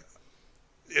like,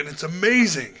 "And it's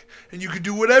amazing, and you can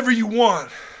do whatever you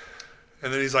want."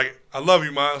 And then he's like, "I love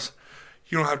you, Miles.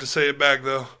 You don't have to say it back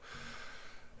though."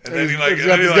 And then he like, he's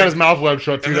got his mouth webbed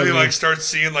shut too. and then he doesn't like starts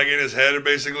seeing like in his head and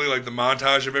basically like the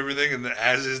montage of everything, and then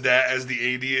as the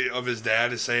AD of his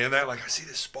dad is saying that, like, "I see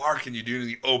this spark in you, dude," and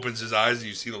he opens his eyes and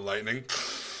you see the lightning.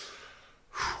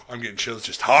 I'm getting chills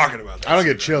just talking about that. I don't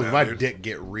scene get chills. right My now, dude. dick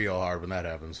get real hard when that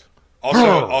happens.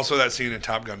 Also that scene in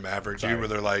Top Gun Maverick, dude, Sorry. where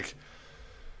they're like,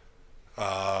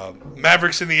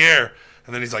 "Maverick's in the air,"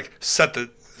 and then he's like, set the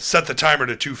timer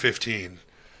to 2:15.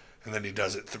 And then he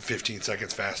does it 15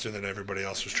 seconds faster than everybody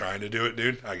else was trying to do it,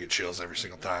 dude. I get chills every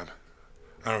single time.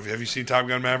 I don't know if have you seen Top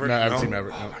Gun Maverick? No, I haven't seen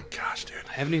Maverick, Oh no. my gosh, dude.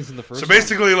 I haven't even seen the first So one.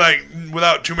 basically, like,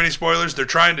 without too many spoilers, they're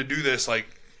trying to do this like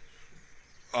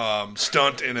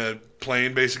stunt in a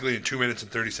plane, basically in 2 minutes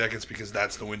and 30 seconds, because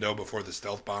that's the window before the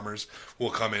stealth bombers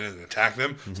will come in and attack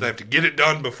them. So they have to get it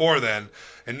done before then,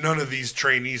 and none of these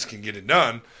trainees can get it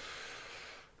done.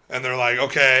 And they're like,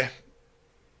 okay,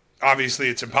 obviously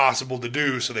it's impossible to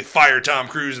do, so they fire Tom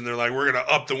Cruise, and they're like, we're going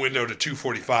to up the window to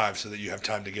 2:45 so that you have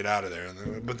time to get out of there.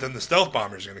 But then the stealth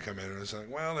bombers are going to come in, and it's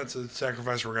like, well, that's a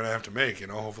sacrifice we're going to have to make,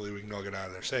 hopefully we can all get out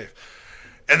of there safe.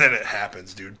 And then it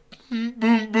happens, dude. Boom,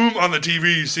 boom, on the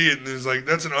TV, you see it, and it's like,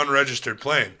 that's an unregistered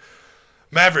plane.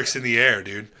 Maverick's in the air,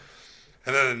 dude.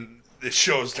 And then it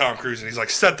shows Tom Cruise, and he's like,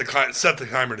 set the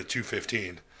timer to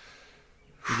 2:15.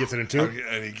 He gets it in 2?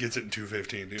 And he gets it in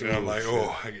 2:15, dude. And I'm like,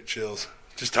 oh, I get chills.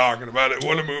 Just talking about it.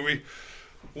 What a movie.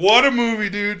 What a movie,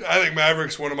 dude. I think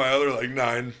Maverick's one of my other, like,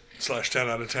 9/10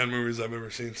 out of 10 movies I've ever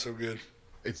seen. So good.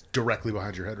 It's directly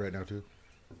behind your head right now, too.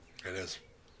 It is.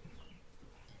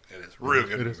 It is. Real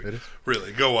good movie. It is.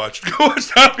 Really. Go watch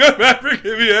Top Gun Maverick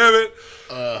if you haven't.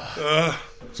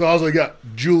 So I also got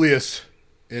Julius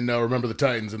in Remember the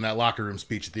Titans in that locker room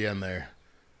speech at the end there.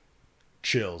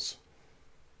 Chills.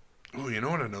 Ooh, you know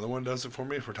what another one does it for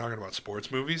me if we're talking about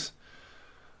sports movies?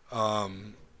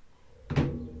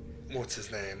 What's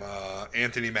his name?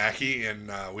 Anthony Mackie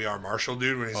in We Are Marshall,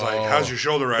 dude, when he's like, how's your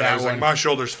shoulder right now? He's like, my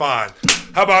shoulder's fine.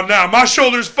 How about now? My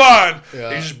shoulder's fine.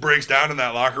 Yeah. He just breaks down in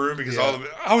that locker room because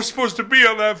I was supposed to be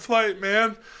on that flight,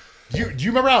 man. Do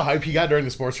you remember how hype he got during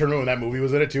the sports tournament when that movie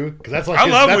was in it, too? Because that's like I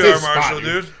love that's We Are his Marshall, spot,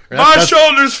 dude. That's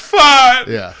Shoulder's fine.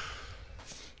 Yeah.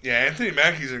 Yeah, Anthony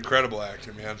Mackie's an incredible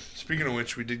actor, man. Speaking of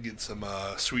which, we did get some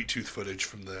Sweet Tooth footage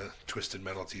from the Twisted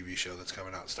Metal TV show that's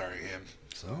coming out starring him.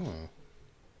 So,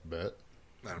 Bet.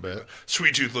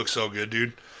 Sweet Tooth looks so good,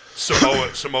 dude.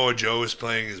 Samoa Joe is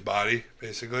playing his body,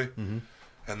 basically. Mm-hmm.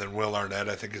 And then Will Arnett,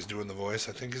 I think, is doing the voice,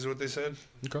 I think is what they said.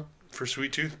 Okay. For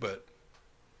Sweet Tooth, but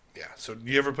yeah. So,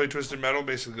 you ever play Twisted Metal?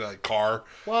 Basically, like car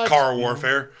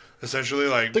warfare, essentially.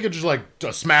 Like, Think of just like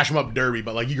a smash 'em up derby,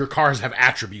 but like your cars have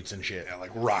attributes and shit. Yeah,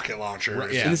 like rocket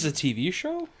launchers. Yeah. And this is a TV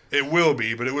show? It will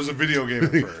be, but it was a video game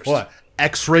at first. What?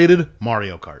 X-rated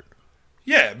Mario Kart.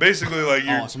 Yeah, basically like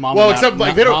you're. Except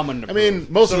like they don't. I mean,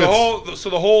 most of the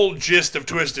whole gist of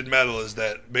Twisted Metal is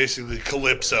that basically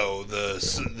Calypso,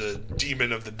 the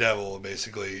demon of the devil,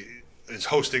 basically is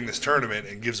hosting this tournament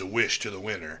and gives a wish to the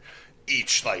winner,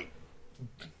 each like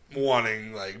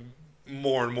wanting like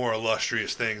more and more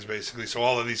illustrious things, basically. So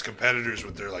all of these competitors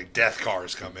with their like death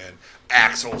cars come in.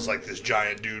 Axel's like this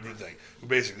giant dude with like who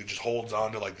basically just holds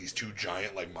on to like these two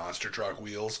giant like monster truck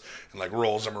wheels and like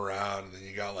rolls them around. And then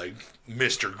you got like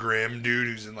Mr. Grimm, dude,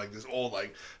 who's in like this old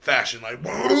like fashion like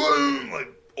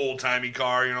old timey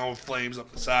car, you know, with flames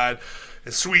up the side.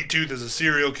 And Sweet Tooth is a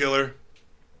serial killer.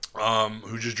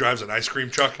 Who just drives an ice cream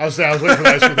truck. I was waiting for the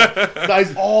ice cream truck.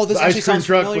 This the ice cream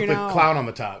truck with now. the clown on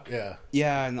the top. Yeah.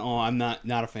 Yeah, no, I'm not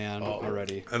a fan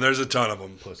already. And there's a ton of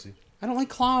them. Pussy. I don't like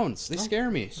clowns. They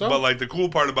scare me. But like the cool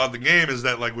part about the game is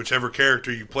that like whichever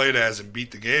character you played as and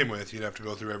beat the game with, you'd have to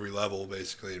go through every level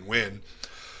basically and win.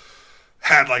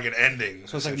 Had like an ending.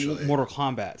 So it's like Mortal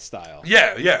Kombat style.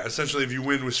 Yeah. Essentially, if you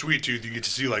win with Sweet Tooth, you get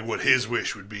to see like what his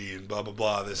wish would be and blah blah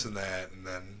blah, this and that, and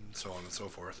then so on and so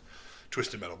forth.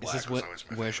 Twisted Metal Black was always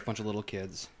my wish favorite. A bunch of little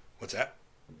kids. What's that?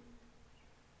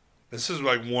 This is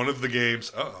like one of the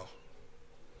games. Uh-oh.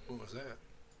 What was that?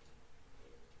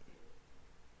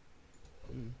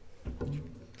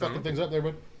 Fucking things up there,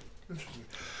 bud. Interesting.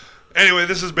 Anyway,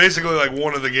 this is basically like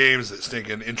one of the games that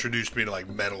Stinkin' introduced me to like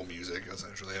metal music,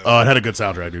 essentially. Oh, it had a good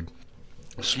soundtrack, dude.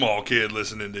 Small kid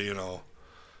listening to, you know,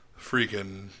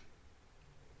 freaking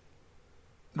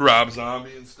Rob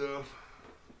Zombie and stuff.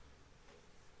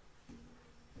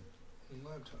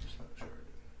 Laptop's not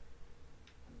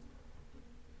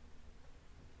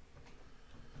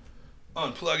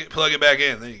charging. Unplug it, plug it back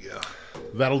in. There you go.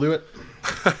 That'll do it.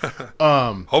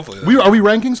 Hopefully. Are we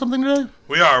ranking something today?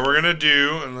 We are. We're gonna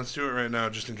do, and let's do it right now,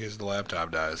 just in case the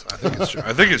laptop dies. I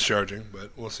think it's charging,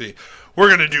 but we'll see. We're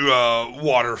gonna do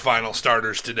water final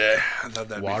starters today. I thought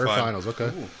that'd be fun. Water finals, okay.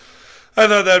 Ooh. I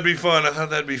thought that'd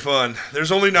be fun.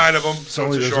 There's only 9 of them,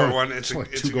 so it's a short one. It's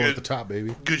like it's two a going good, at the top,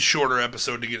 baby. good shorter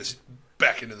episode to get us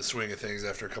back into the swing of things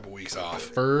after a couple weeks off.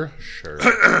 For sure.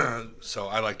 So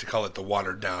I like to call it the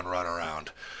watered down run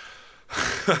around.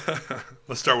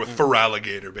 Let's start with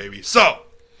Feraligatr, baby. So,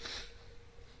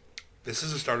 this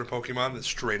is a starter Pokemon that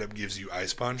straight up gives you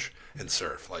Ice Punch and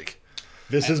Surf. Like,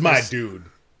 this is my dude.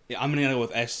 Yeah, I'm gonna go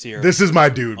with S tier. This is my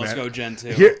dude, Let's man. go Gen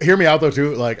 2. Hear me out though,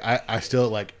 too. Like, I still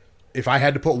like. If I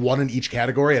had to put one in each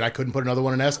category and I couldn't put another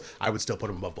one in S, I would still put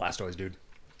him above Blastoise, dude.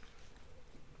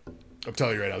 I'm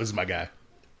telling you right now, this is my guy.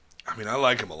 I mean, I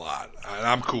like him a lot.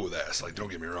 I'm cool with S. Like,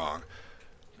 don't get me wrong.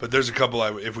 But there's a couple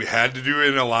if we had to do it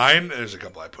in a line, there's a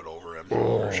couple I put over him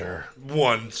for sure.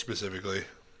 One specifically,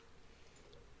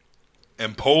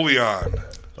 Empoleon.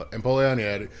 Empoleon,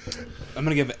 yeah. I'm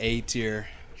gonna give it A tier.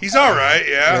 He's all right,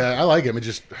 yeah. Yeah, I like him. It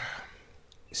just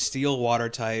Steel water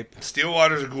type. Steel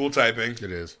Water's a cool typing. it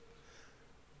is.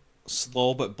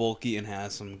 Slow but bulky and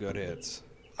has some good hits.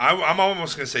 I'm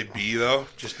almost gonna say B though,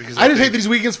 just because I just hate that he's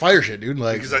weak against fire shit, dude.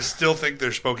 Like, because I still think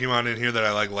there's Pokemon in here that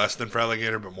I like less than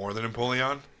Feraligatr, but more than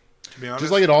Empoleon. to be honest.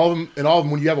 Just like in all of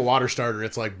them, when you have a water starter,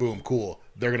 it's like boom, cool.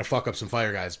 They're gonna fuck up some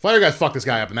fire guys. Fire guys fuck this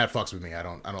guy up, and that fucks with me. I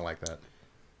don't like that.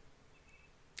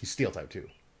 He's steel type too.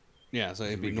 Yeah, so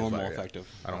it'd be Weak in normal fire, yeah. effective.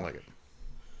 I don't like it.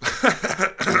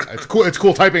 It's cool. It's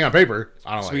cool typing on paper.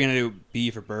 I don't So like we're it. gonna do B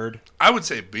for bird. I would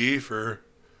say B for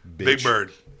Big Bitch.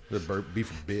 Bird. The bird, B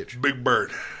for bitch. Big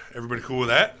Bird. Everybody cool with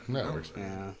that? No, it works.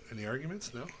 Yeah. Any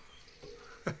arguments? No.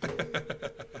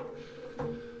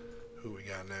 Who we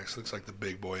got next? Looks like the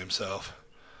big boy himself.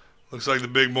 Looks like the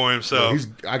big boy himself.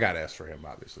 I got S for him,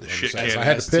 obviously. shit I cannon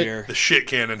had to S pick. tier. The shit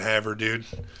cannon haver, dude.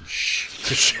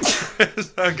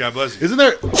 God bless you. Isn't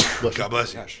there? Look, God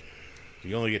bless you. Gosh.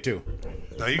 you only get 2.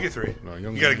 No, you get 3. No,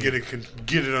 You gotta get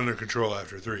it under control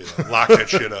after 3. Though. Lock that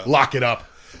shit up. Lock it up.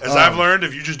 As I've learned,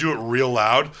 if you just do it real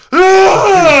loud, He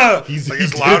as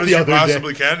did loud it as the you other day.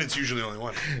 possibly can, it's usually only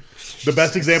one. The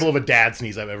best example of a dad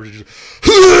sneeze I've ever just. Is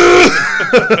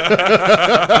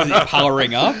he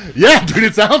powering up? Yeah, dude,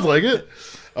 it sounds like it.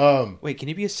 Wait, can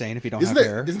you be a Saiyan if you don't Isn't have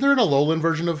hair? there an Alolan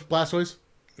version of Blastoise?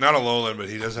 Not a Alolan, but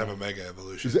he does have a Mega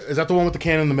Evolution. Is that the one with the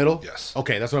cannon in the middle? Yes.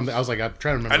 Okay, that's what I was like. I'm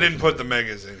trying to remember. I didn't put the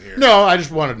Megas in here. No, I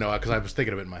just wanted to know because I was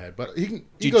thinking of it in my head. But he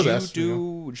Did goes you S. do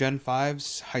You Gen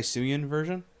 5's Hisuian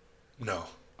version? No.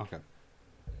 Okay.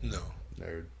 No. know?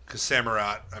 Nerd. Because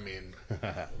Samurott, I mean,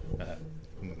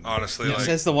 honestly, like,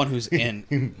 Says the one who's in.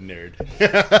 Nerd.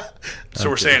 so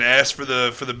we're saying S for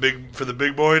the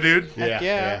big boy, dude. Heck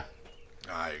yeah.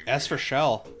 I agree. S for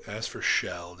Shell. S for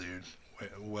Shell, dude.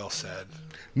 Well said.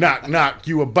 Knock, knock.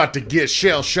 You about to get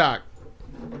shell shocked.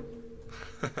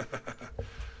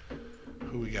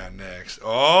 Who we got next?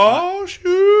 Oh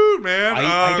shoot, man!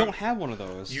 I don't have one of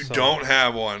those. You so- don't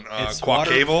have one. It's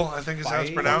Quackable, I think is how it's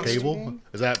Fight- pronounced. Cable?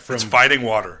 Is that from It's Fighting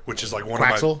Water, which is like one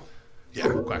Quaxel?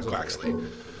 of my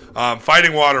Quaxley.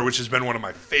 Fighting Water, which has been one of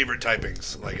my favorite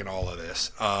typings, like in all of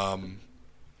this. And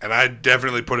I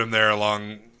definitely put him there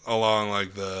along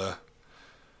like the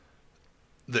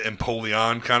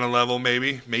Empoleon kind of level,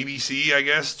 maybe C, I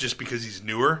guess, just because he's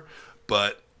newer.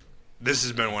 But this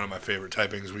has been one of my favorite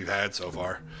typings we've had so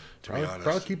far, to be honest.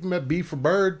 Probably keep him at B for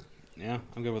bird. Yeah,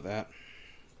 I'm good with that.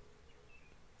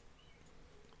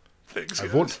 Thanks, I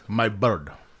guys. want my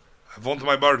bird. I want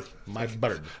my bird. My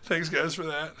bird. Thanks, guys, for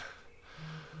that.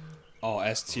 Oh,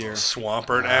 S tier.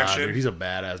 Swampert Ah, action. dude, he's a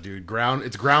badass dude.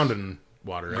 It's ground and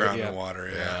water. Right? Ground Yeah. and water,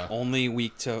 yeah. Only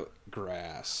weak to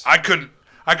grass. I couldn't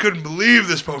believe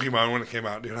this Pokemon when it came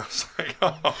out, dude. I was like,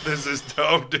 oh, this is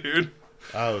dope, dude.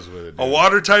 I was with it. A Dude.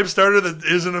 water type starter that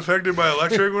isn't affected by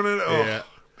electric when it Yeah.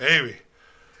 baby.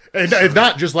 And it's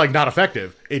not just like not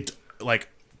effective. It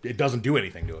doesn't do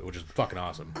anything to it, which is fucking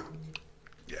awesome.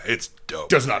 Yeah, it's dope.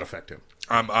 Does not affect him.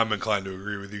 I'm inclined to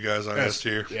agree with you guys on S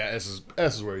tier. Yeah, S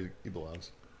is where he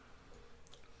belongs.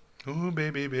 Ooh,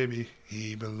 baby,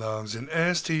 he belongs in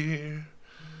S tier.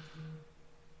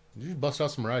 Did you bust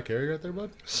out some Mariah Carey right there,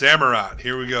 bud? Samurott,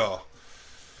 here we go.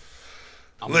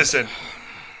 Listen,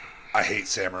 I hate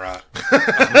Samurott.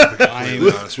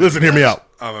 Listen, hear me out.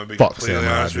 I'm gonna be Fuck completely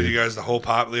Samurott, honest with dude. you guys. The whole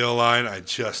Poplio line, I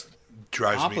just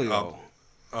drives me Poplio. up.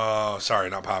 Oh, sorry,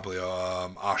 not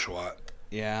Poplio. Oshawott.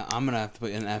 Yeah, I'm gonna have to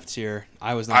put in F tier.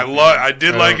 I was not. I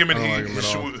did like him, I and don't like him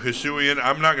at all. Hisuian.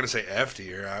 I'm not gonna say F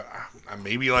tier. I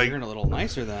maybe like You're a little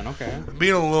nicer then. Okay.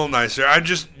 being a little nicer. I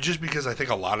just because I think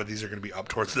a lot of these are gonna be up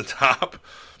towards the top.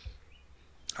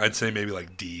 I'd say maybe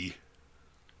like D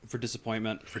For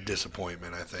disappointment. for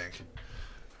disappointment. I think.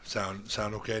 Sound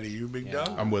okay to you, Big Dog?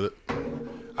 I'm with it.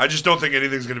 I just don't think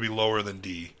anything's gonna be lower than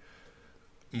D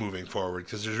moving forward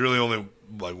because there's really only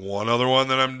like one other one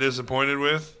that I'm disappointed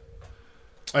with.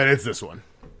 And it's this one.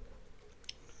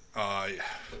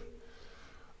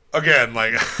 Again,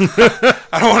 like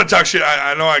I don't want to talk shit.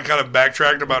 I know I kind of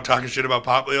backtracked about talking shit about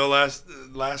Poplio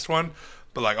last one,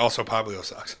 but like also Poplio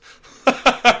sucks.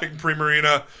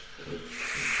 Primarina,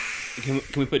 Can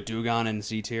we put Dugon in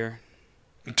C tier?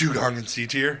 Dugong in C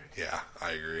tier. Yeah,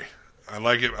 I agree. I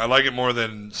like it. I like it more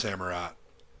than Samurott,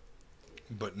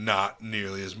 but not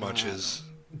nearly as much as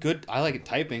Good. I like it.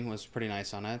 Typing was pretty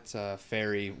nice on it.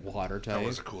 Fairy water type. that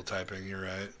was a cool typing. You're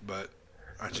right, but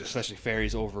I just Especially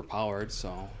Fairy's overpowered.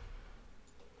 So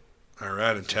all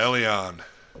right. Inteleon.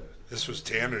 This was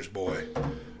Tanner's boy.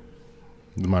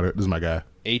 This is my guy.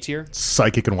 A tier.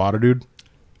 Psychic and water, dude.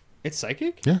 It's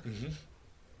psychic. Yeah.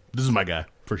 This is my guy,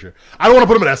 for sure. I don't want to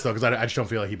put him at S, though, because I just don't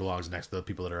feel like he belongs next to the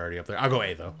people that are already up there. I'll go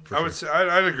A, though. For I sure. would say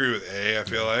I'd agree with A. I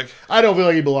feel like I don't feel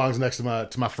like he belongs next to my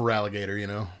Feraligatr, you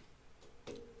know?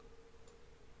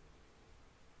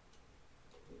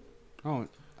 Oh,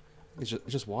 it's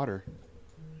just water.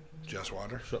 just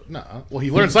water. So, nah. Well,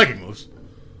 he learned Psychic moves.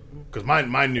 Because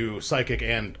mine knew Psychic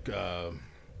and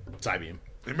Psybeam.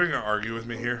 Anybody gonna argue with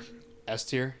me here? S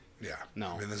tier. Yeah. No.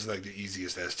 I mean, this is like the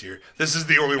easiest S tier. This is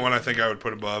the only one I think I would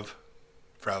put above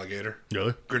Feraligatr.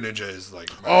 Really? Greninja is like...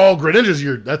 Oh,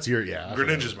 Greninja's that's your, yeah.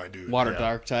 Greninja's my dude. Water Yeah.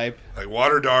 Dark type. Like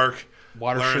Water Dark.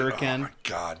 Water Oh Shuriken. my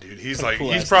god, dude. He's What a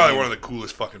cool he's ass probably name. one of the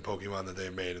coolest fucking Pokemon that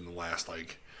they've made in the last,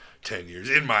 10 years.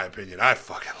 In my opinion. I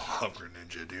fucking love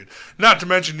Greninja, dude. Not to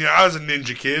mention, I was a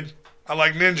ninja kid. I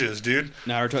like ninjas, dude.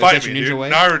 Naruto, is Fight that your me, ninja dude.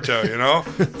 way?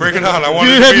 Naruto, Bring it on. I want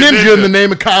You to had be a ninja in the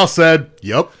name, and Kyle said,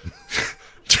 "Yep."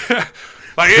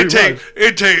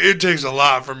 it takes a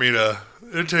lot for me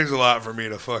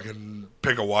to fucking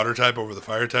pick a water type over the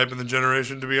fire type in the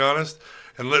generation, to be honest.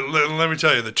 And let me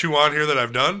tell you, the two on here that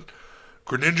I've done,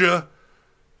 Greninja,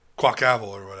 Quackavle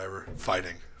or whatever,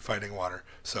 fighting water.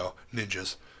 So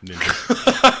ninjas.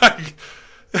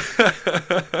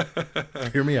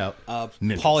 Hear me out.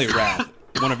 Ninjas. Poliwrath.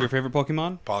 One of your favorite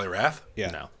Pokemon? Poliwrath.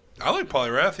 Yeah. No, I like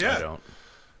Poliwrath. Yeah, I don't.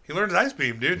 he learned Ice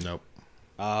Beam, dude. Nope.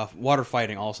 Water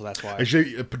fighting also, that's why.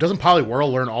 Actually, doesn't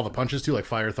Poliwhirl learn all the punches too, like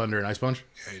Fire, Thunder, and Ice Punch?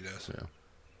 Yeah, he does.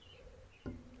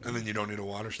 Yeah. And then you don't need a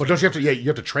water But stone. don't you have to? Yeah, you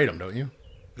have to trade them, don't you?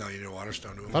 No, you need a water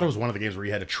stone to I him. thought it was one of the games where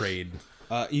you had to trade.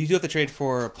 You do have to trade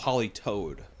for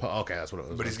Politoad. Okay, that's what it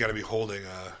was. But he's got to be holding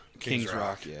King's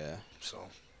Rock, yeah. So.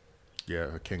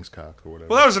 yeah, a King's Cock or whatever.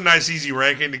 Well, that was a nice, easy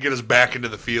ranking to get us back into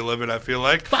the feel of it. I feel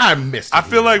like. I missed it. I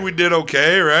feel like we did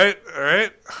okay, right? All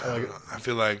right. like it. I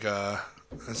feel like I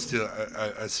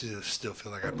still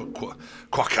feel like I put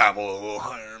Quackabble a little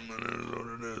higher.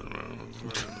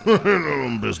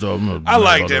 I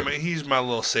liked him. He's my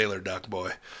little sailor duck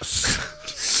boy.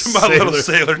 My little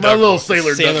sailor duck. My little boy.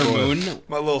 sailor Sailor duck boy. Moon.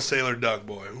 My little sailor duck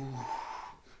boy. Ooh.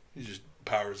 He just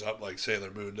powers up like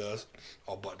Sailor Moon does,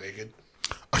 all butt naked.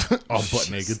 All butt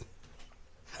naked.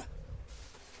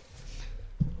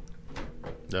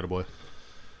 That a boy.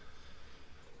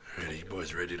 Ready, you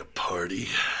boys ready to party?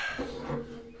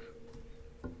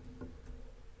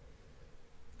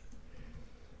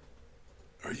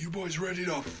 Are you boys ready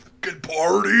to fucking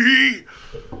party?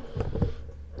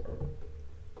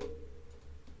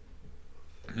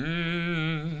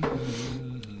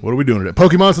 What are we doing today?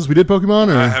 Pokemon, since we did Pokemon?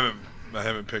 Or? I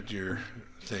haven't picked your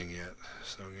thing yet,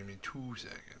 so give me 2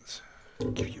 seconds.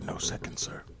 give you no seconds,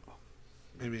 sir.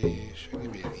 Maybe should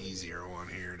give me an easier one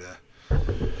here to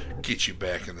get you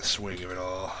back in the swing of it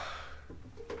all.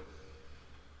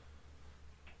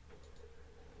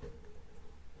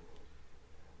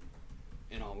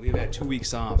 We've had 2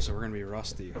 weeks off, so we're going to be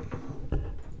rusty.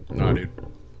 Nah, dude.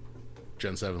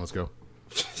 Gen 7, let's go.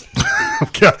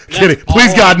 Kidding.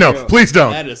 Please, All God, on no. you. Please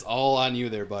don't. That is all on you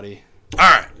there, buddy. All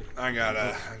right, I got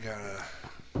a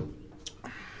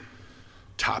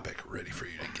topic ready for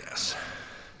you to guess.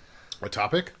 A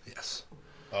topic? Yes.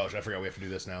 Oh, I forgot we have to do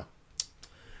this now.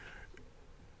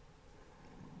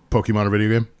 Pokemon or video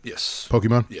game? Yes.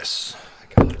 Pokemon? Yes.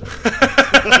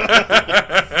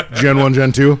 Gen 1,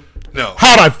 Gen 2? No.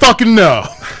 How'd I fucking know?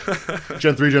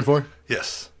 Gen 3, Gen 4?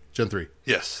 Yes. Gen 3.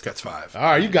 Yes. That's 5. All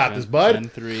right, you got this, bud. Gen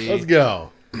 3. Let's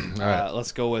go.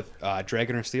 Let's go with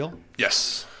Dragon or Steel.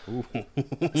 Yes. You're gonna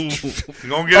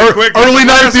get it quick. Early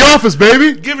night at the office,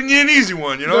 baby. Giving you an easy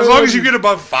one. As long as you get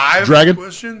above 5. Dragon?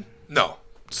 Question. No.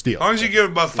 Steel. As long as you get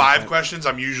above 5 questions,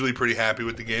 I'm usually pretty happy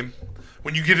with the game.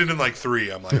 When you get it in like 3,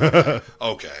 I'm like,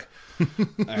 okay. All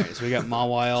right, so we got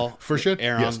Mawile. First shit?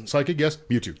 Aron, Yes. Psychic, yes.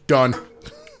 Mewtwo. Done.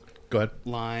 Go ahead.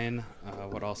 Line.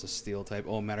 What else is Steel type?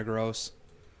 Oh, Metagross.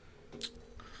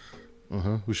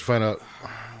 We should find out.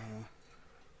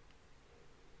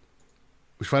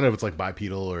 We should find out if it's like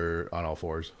bipedal or on all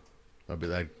fours.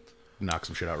 That'd knock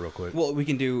some shit out real quick. Well, we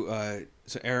can do.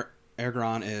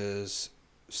 Airgron is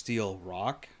Steel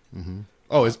Rock.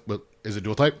 Oh, is it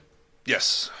dual type?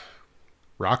 Yes.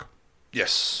 Rock?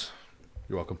 Yes.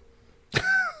 You're welcome.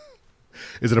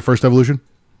 Is it a first evolution?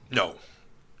 No.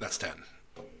 That's 10.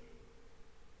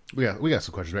 We got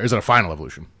some questions. Is it a final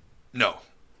evolution? No.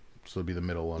 So it'd be the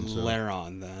middle one. So.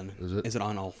 Laron, then. Is it?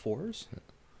 on all fours?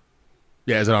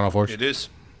 Yeah, is it on all fours? It is.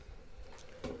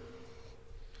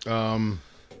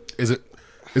 Is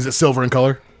it silver in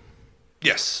color?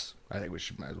 Yes. I think we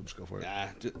might as well just go for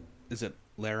it. Is it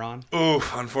Laron?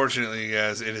 Oof, unfortunately,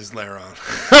 guys, it is Laron.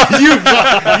 you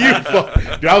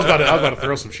fuck. Dude, I was about to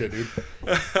throw some shit, dude.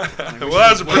 Well,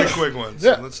 that was a pretty quick one.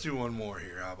 So Yeah. let's do one more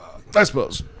here. How about? I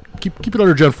suppose. Keep it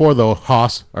under Gen 4 though,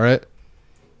 Haas. All right.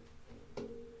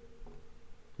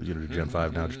 We're gonna do Gen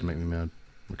 5 now, just to make me mad.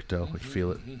 I can tell. I can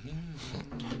feel it.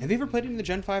 Have you ever played any of the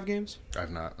Gen 5 games? I've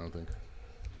not. I don't think.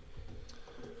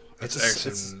 That's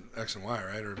It's- X and Y,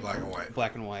 right, or black and white?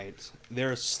 Black and white.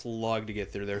 They're a slug to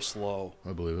get through. They're slow.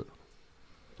 I believe it.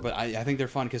 But I think they're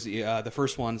fun because the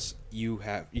first ones you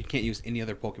can't use any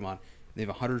other Pokemon. They have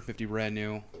 150 brand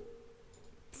new.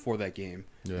 for that game.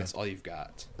 Yeah. That's all you've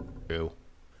got. Ew.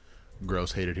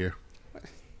 Gross. Hated here.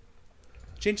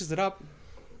 Changes it up.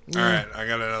 All right, I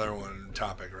got another one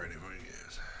topic ready for you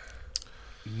guys.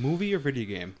 Movie or video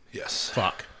game? Yes.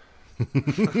 Fuck.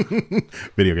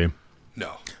 Video game. No.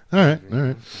 All right.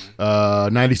 90s,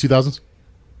 2000s?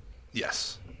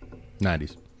 Yes.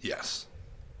 90s. Yes.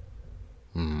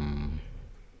 I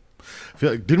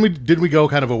feel like, didn't we go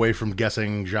kind of away from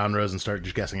guessing genres and start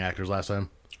just guessing actors last time?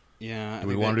 Yeah. Do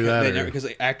we want to do that? Or? Because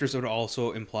actors would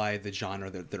also imply the genre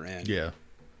that they're in. Yeah.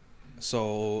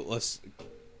 So let's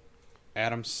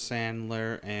Adam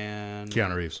Sandler and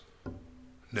Keanu Reeves.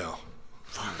 No.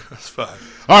 Fuck. That's fine.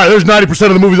 All right, there's 90%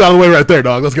 of the movies out of the way right there,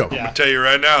 dog. Let's go. Yeah. I'll tell you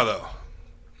right now, though.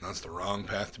 That's the wrong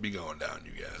path to be going down,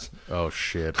 you guys. Oh,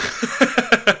 shit.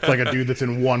 It's like a dude that's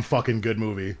in one fucking good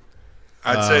movie.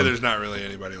 I'd say there's not really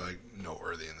anybody like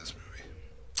noteworthy in this movie.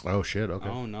 Oh, shit. Okay.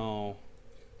 Oh no.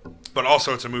 But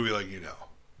also, it's a movie like you know.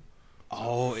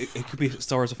 Oh, it could be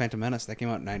Star Wars: The Phantom Menace. That came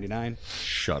out in '99.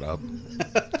 Shut up.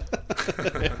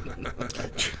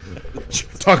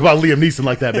 Talk about Liam Neeson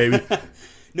like that, baby.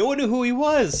 No one knew who he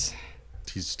was.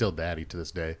 He's still daddy to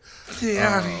this day.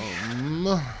 Yeah.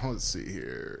 Let's see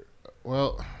here.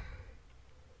 Well,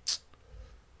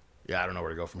 yeah, I don't know where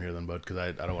to go from here then, bud, because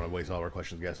I don't want to waste all our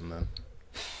questions guessing then.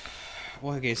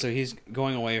 Well, okay, so he's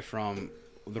going away from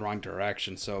the wrong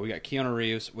direction. So we got Keanu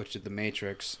Reeves, which did The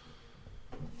Matrix,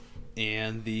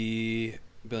 and the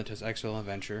Bill and Ted's Excellent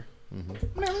Adventure.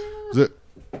 Is it?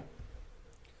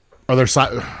 Are there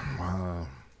So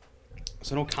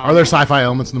no are there sci-fi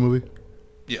elements in the movie?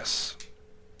 Yes.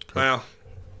 Well,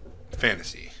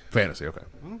 fantasy. Fantasy, okay.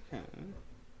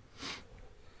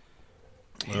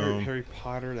 Okay. Harry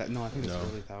Potter. No, I think it's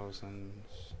early thousands.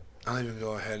 I'll even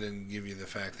go ahead and give you the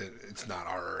fact that it's not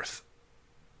our Earth.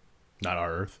 Not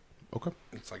our Earth. Okay.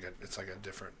 It's like a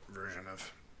different version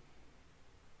of.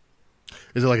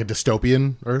 Is it like a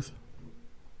dystopian Earth?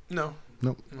 No.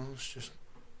 Nope. No, it's just.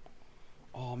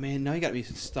 Oh man, now you got me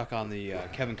stuck on the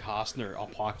Kevin Costner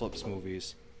apocalypse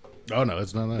movies. Oh no,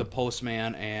 it's not that. The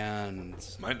Postman and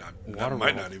Might not. That Waterworld.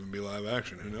 might not even be live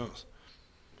action. Who knows?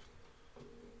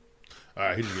 All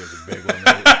right, he just gives a big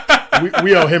one.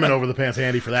 we owe him an over the pants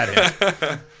handy for that hit.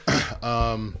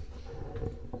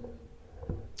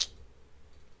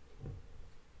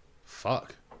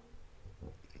 Fuck.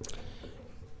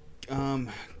 Can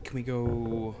we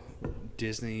go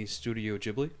Disney Studio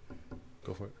Ghibli?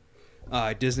 Go for it.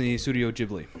 Disney Studio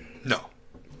Ghibli. No.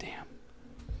 Damn.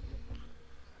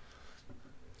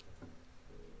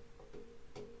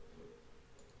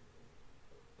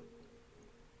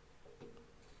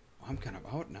 I'm kind of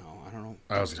out now. I don't know.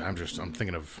 I'm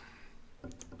thinking of.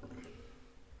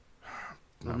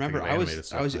 Remember, I was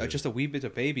dude. just a wee bit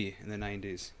of baby in the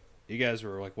 '90s. You guys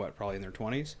were like what? Probably in their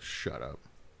 20s. Shut up.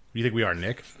 You think we are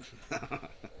Nick?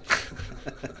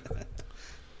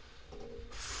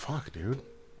 Fuck, dude.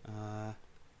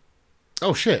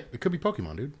 Oh shit! It could be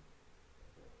Pokemon, dude.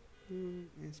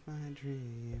 It's my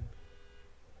dream.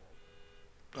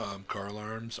 Car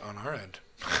alarms on our end.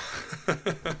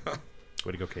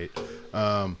 Way to go, Kate.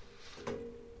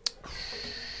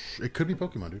 It could be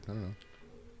Pokemon, dude. I don't know.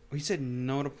 He said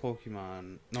no to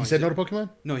Pokemon. No, He said no to Pokemon?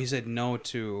 No, he said no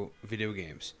to video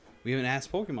games. We haven't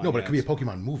asked Pokemon. No, but yet. it could be a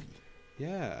Pokemon movie.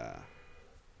 Yeah.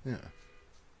 Yeah.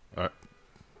 All right.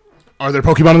 Are there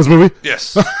Pokemon in this movie?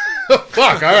 Yes.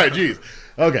 Fuck. All right. Jeez.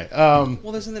 Okay.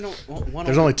 Well, there's one.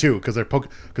 There's only two because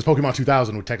because Pokemon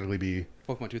 2000 would technically be.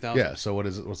 Pokemon 2000. Yeah. So what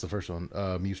is it? What's the first one?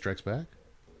 Mew Strikes Back,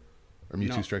 or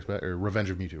Mewtwo No. Strikes Back, or Revenge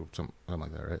of Mewtwo, something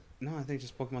like that, right? No, I think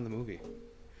just Pokemon the movie.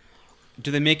 Do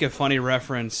they make a funny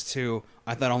reference to?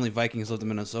 I thought only Vikings lived in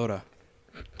Minnesota.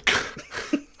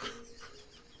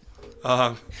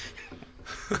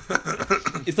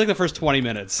 It's like the first 20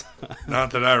 minutes.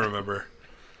 Not that I remember.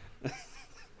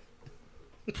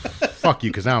 Fuck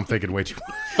you, because now I'm thinking way too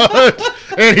much,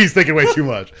 and he's thinking way too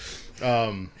much.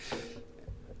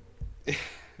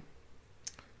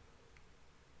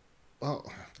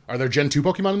 Well, are there Gen 2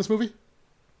 Pokemon in this movie?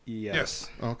 Yes.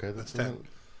 Oh, okay, That's 10.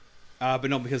 But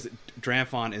no, because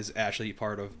Dramphon is actually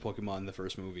part of Pokemon in the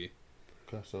first movie.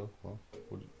 Okay, so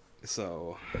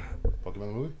So, Pokemon the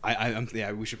movie.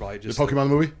 yeah, we should probably The just. Pokemon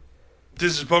the movie.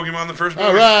 This is Pokemon the first movie.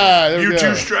 All right, there we Mewtwo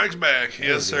go. Strikes Back.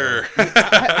 Yes, sir.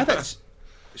 I thought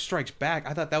Strikes Back.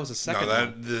 I thought that was the second No,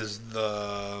 one. that is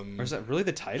the. Or is that really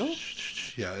the title?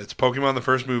 Yeah, it's Pokemon the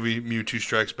first movie. Mewtwo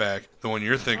Strikes Back. The one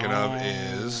you're thinking of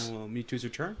is Mewtwo's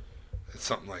Return. it's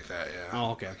something like that. Yeah.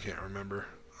 Oh, okay. I can't remember.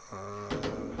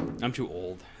 I'm too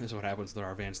old. This is what happens in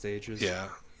our advanced stages. Yeah,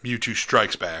 Mewtwo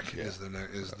Strikes Back is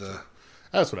the.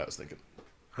 That's what I was thinking.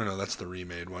 I know that's the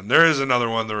remade one. There is another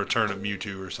one, The Return of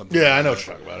Mewtwo or something. Yeah, like I know that. what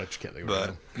you're talking about. I just can't think of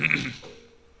it. But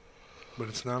but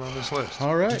it's not on this list.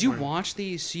 All right. Did you watch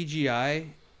the CGI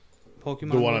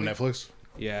Pokemon? The one on movie? Netflix?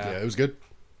 Yeah. Yeah, it was good.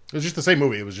 It was just the same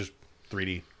movie. It was just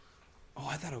 3D. Oh,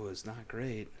 I thought it was not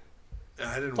great.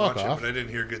 I didn't Fuck watch off. it, but I didn't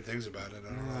hear good things about it. I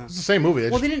don't know. It's the same movie.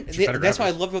 Well, they didn't. just better That's why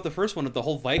I graphics. loved about the first one, the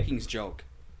whole Vikings joke.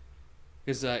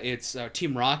 Because it's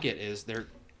Team Rocket is they're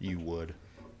You would.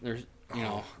 going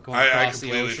I across the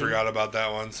completely ocean. forgot about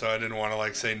that one, so I didn't want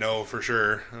to say no for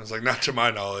sure. I was like, not to my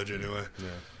knowledge, anyway.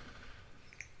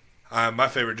 Yeah. My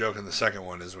favorite joke in the second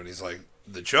one is when he's like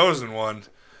the chosen one,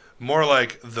 more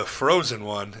like the frozen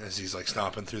one, as he's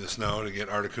stomping through the snow to get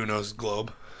Articuno's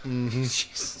globe.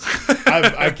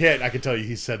 I can tell you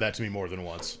he's said that to me more than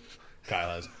once. Kyle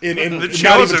has. The not even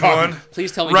chosen talking- one.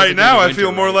 Please tell me. Right he's now, I winter,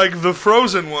 feel more right? like the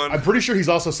frozen one. I'm pretty sure he's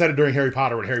also said it during Harry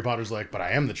Potter when Harry Potter's like, "But I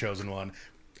am the chosen one,"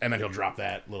 and then he'll drop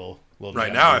that little. Right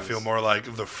gem. now, I feel more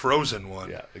like the frozen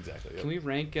one. Yeah, exactly. Can we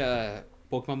rank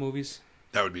Pokemon movies?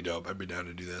 That would be dope. I'd be down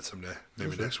to do that someday.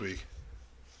 Maybe next week.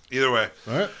 Either way.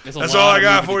 All right. There's a That's lot all I of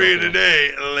got movies for to you go through.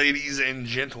 today, ladies and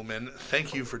gentlemen.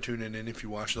 Thank you for tuning in if you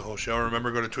watched the whole show. Remember,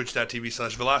 go to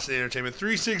twitch.tv/Velocity Entertainment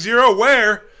 360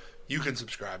 where you can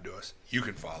subscribe to us. You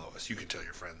can follow us. You can tell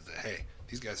your friends that, hey,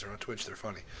 these guys are on Twitch. They're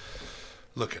funny.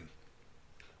 Looking.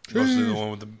 Mostly the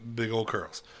one with the big old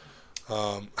curls.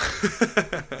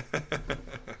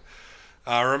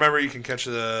 Remember, you can catch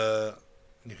the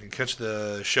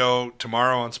show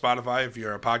tomorrow on Spotify if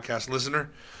you're a podcast listener.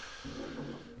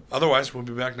 Otherwise, we'll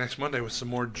be back next Monday with some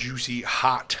more juicy,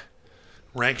 hot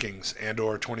rankings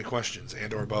and/or 20 questions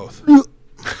and/or both.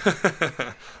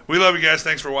 We love you guys.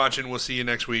 Thanks for watching. We'll see you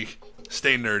next week.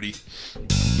 Stay nerdy.